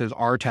services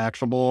are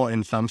taxable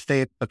in some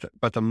states,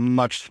 but a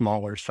much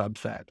smaller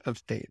subset of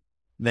states.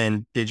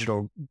 than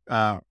digital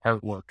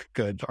artwork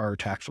goods are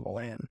taxable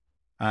in. It's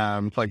I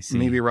like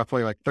maybe see.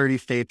 roughly like 30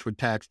 states would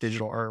tax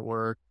digital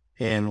artwork,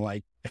 and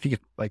like I think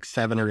it's like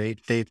 7 or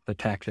 8 states that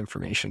tax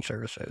information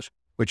services,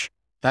 which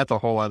that's a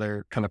whole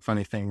other kind of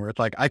funny thing where it's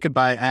like I could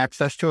buy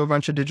access to a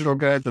bunch of digital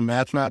goods and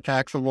that's not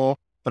taxable,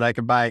 but I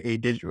could buy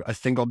a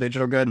single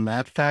digital good and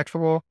that's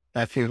taxable.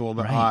 That seems a little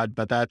bit Right. odd,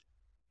 but that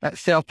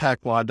sales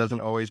tax law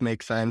doesn't always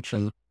make sense,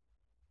 and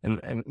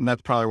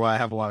that's probably why I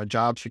have a lot of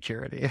job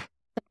security.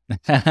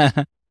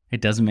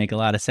 It doesn't make a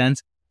lot of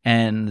sense.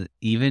 And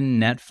even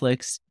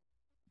Netflix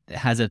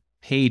has a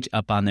page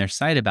up on their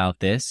site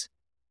about this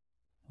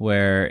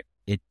where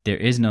there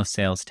is no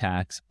sales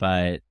tax,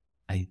 but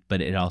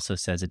it also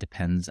says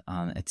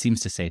it seems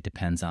to say it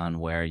depends on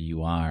where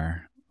you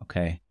are.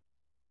 Okay.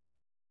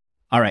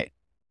 All right.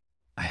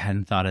 I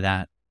hadn't thought of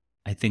that.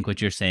 I think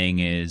what you're saying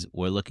is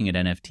we're looking at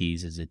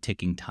NFTs as a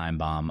ticking time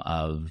bomb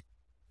of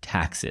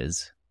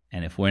taxes.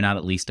 And if we're not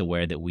at least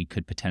aware that we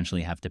could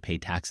potentially have to pay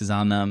taxes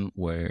on them,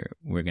 we're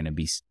going to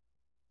be,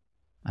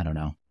 I don't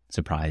know,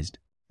 surprised.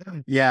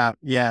 Yeah,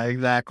 yeah,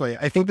 exactly.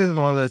 I think this is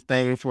one of those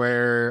things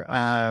where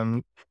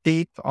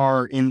states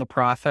are in the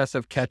process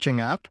of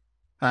catching up.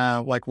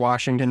 Like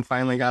Washington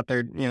finally got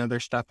their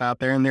stuff out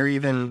there, and they're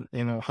even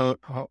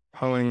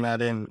honing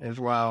that in as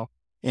well.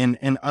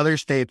 And other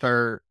states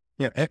are,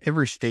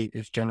 every state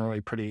is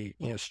generally pretty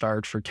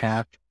starved for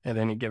cash at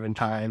any given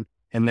time,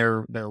 and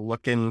they're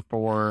looking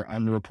for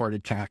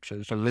unreported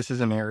taxes. And this is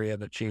an area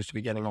that seems to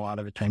be getting a lot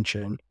of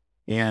attention.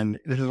 And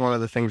this is one of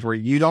the things where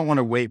you don't want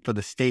to wait for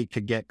the state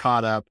to get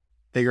caught up,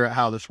 figure out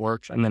how this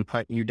works, and then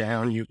put you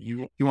down.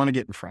 You want to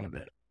get in front of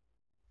it.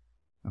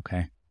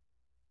 Okay.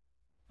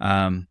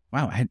 Wow.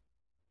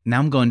 Now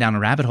I'm going down a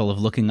rabbit hole of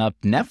looking up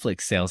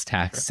Netflix sales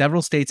tax.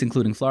 Several states,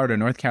 including Florida,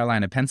 North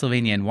Carolina,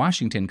 Pennsylvania, and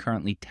Washington,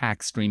 currently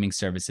tax streaming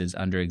services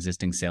under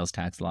existing sales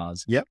tax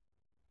laws. Yep.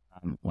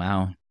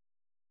 Wow.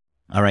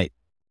 All right.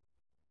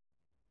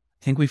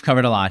 I think we've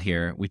covered a lot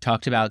here. We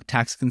talked about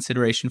tax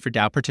consideration for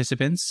DAO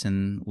participants,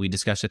 and we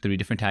discussed the 3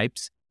 different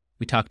types.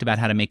 We talked about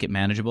how to make it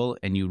manageable,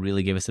 and you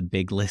really gave us a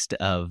big list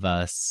of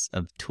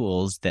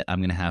tools that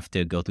I'm going to have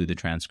to go through the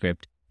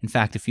transcript. In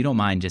fact, if you don't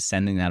mind just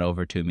sending that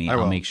over to me,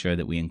 I'll make sure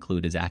that we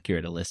include as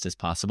accurate a list as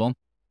possible.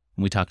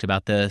 And we talked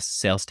about the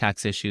sales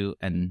tax issue,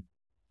 and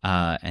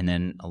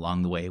then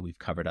along the way, we've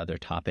covered other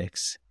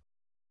topics.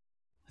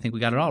 I think we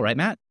got it all, right,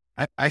 Matt?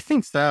 I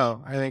think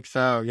so.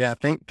 Yeah.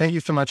 Thank you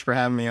so much for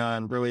having me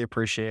on. Really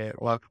appreciate it.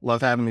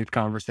 Love having these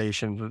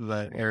conversations. This is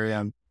an area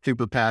I'm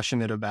super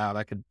passionate about.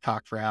 I could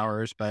talk for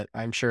hours, but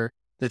I'm sure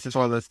this is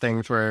one of those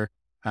things where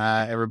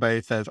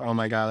everybody says, "Oh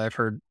my God,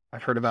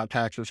 I've heard about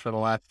taxes for the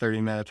last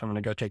 30 minutes. I'm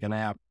going to go take a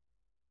nap."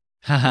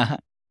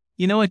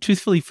 You know what?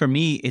 Truthfully, for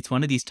me, it's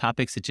one of these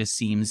topics that just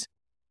seems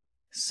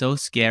so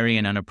scary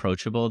and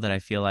unapproachable that I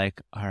feel like,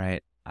 all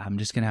right, I'm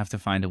just going to have to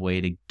find a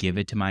way to give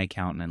it to my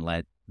accountant and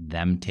let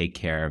them take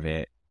care of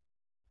it.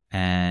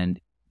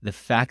 And the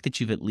fact that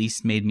you've at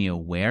least made me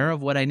aware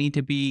of what I need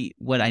to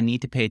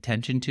pay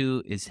attention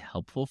to is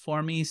helpful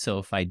for me. So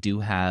if I do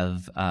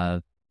have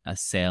a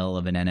sale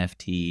of an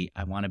NFT,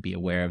 I want to be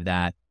aware of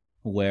that.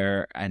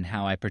 Where and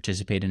how I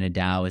participate in a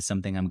DAO is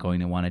something I'm going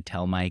to want to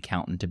tell my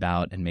accountant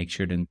about and make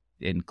sure to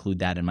include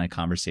that in my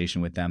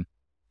conversation with them.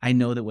 I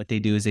know that what they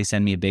do is they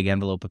send me a big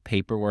envelope of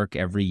paperwork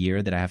every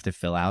year that I have to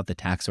fill out, the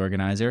tax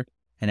organizer.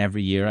 And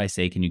every year I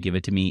say, can you give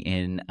it to me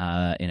in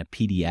a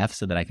PDF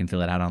so that I can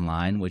fill it out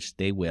online, which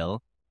they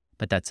will.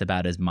 But that's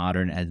about as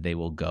modern as they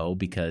will go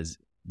because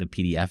the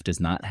PDF does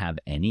not have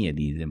any of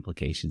these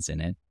implications in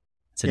it.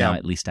 So now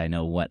at least I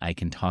know what I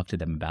can talk to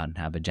them about and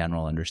have a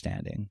general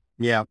understanding.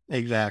 Yeah,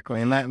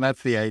 exactly. And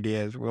that's the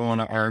idea is we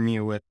want to arm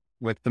you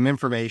with some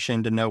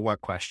information to know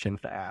what questions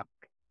to ask.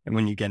 And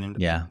when you get into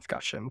the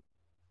discussion.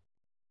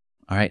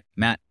 All right,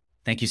 Matt,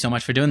 thank you so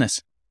much for doing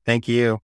this. Thank you.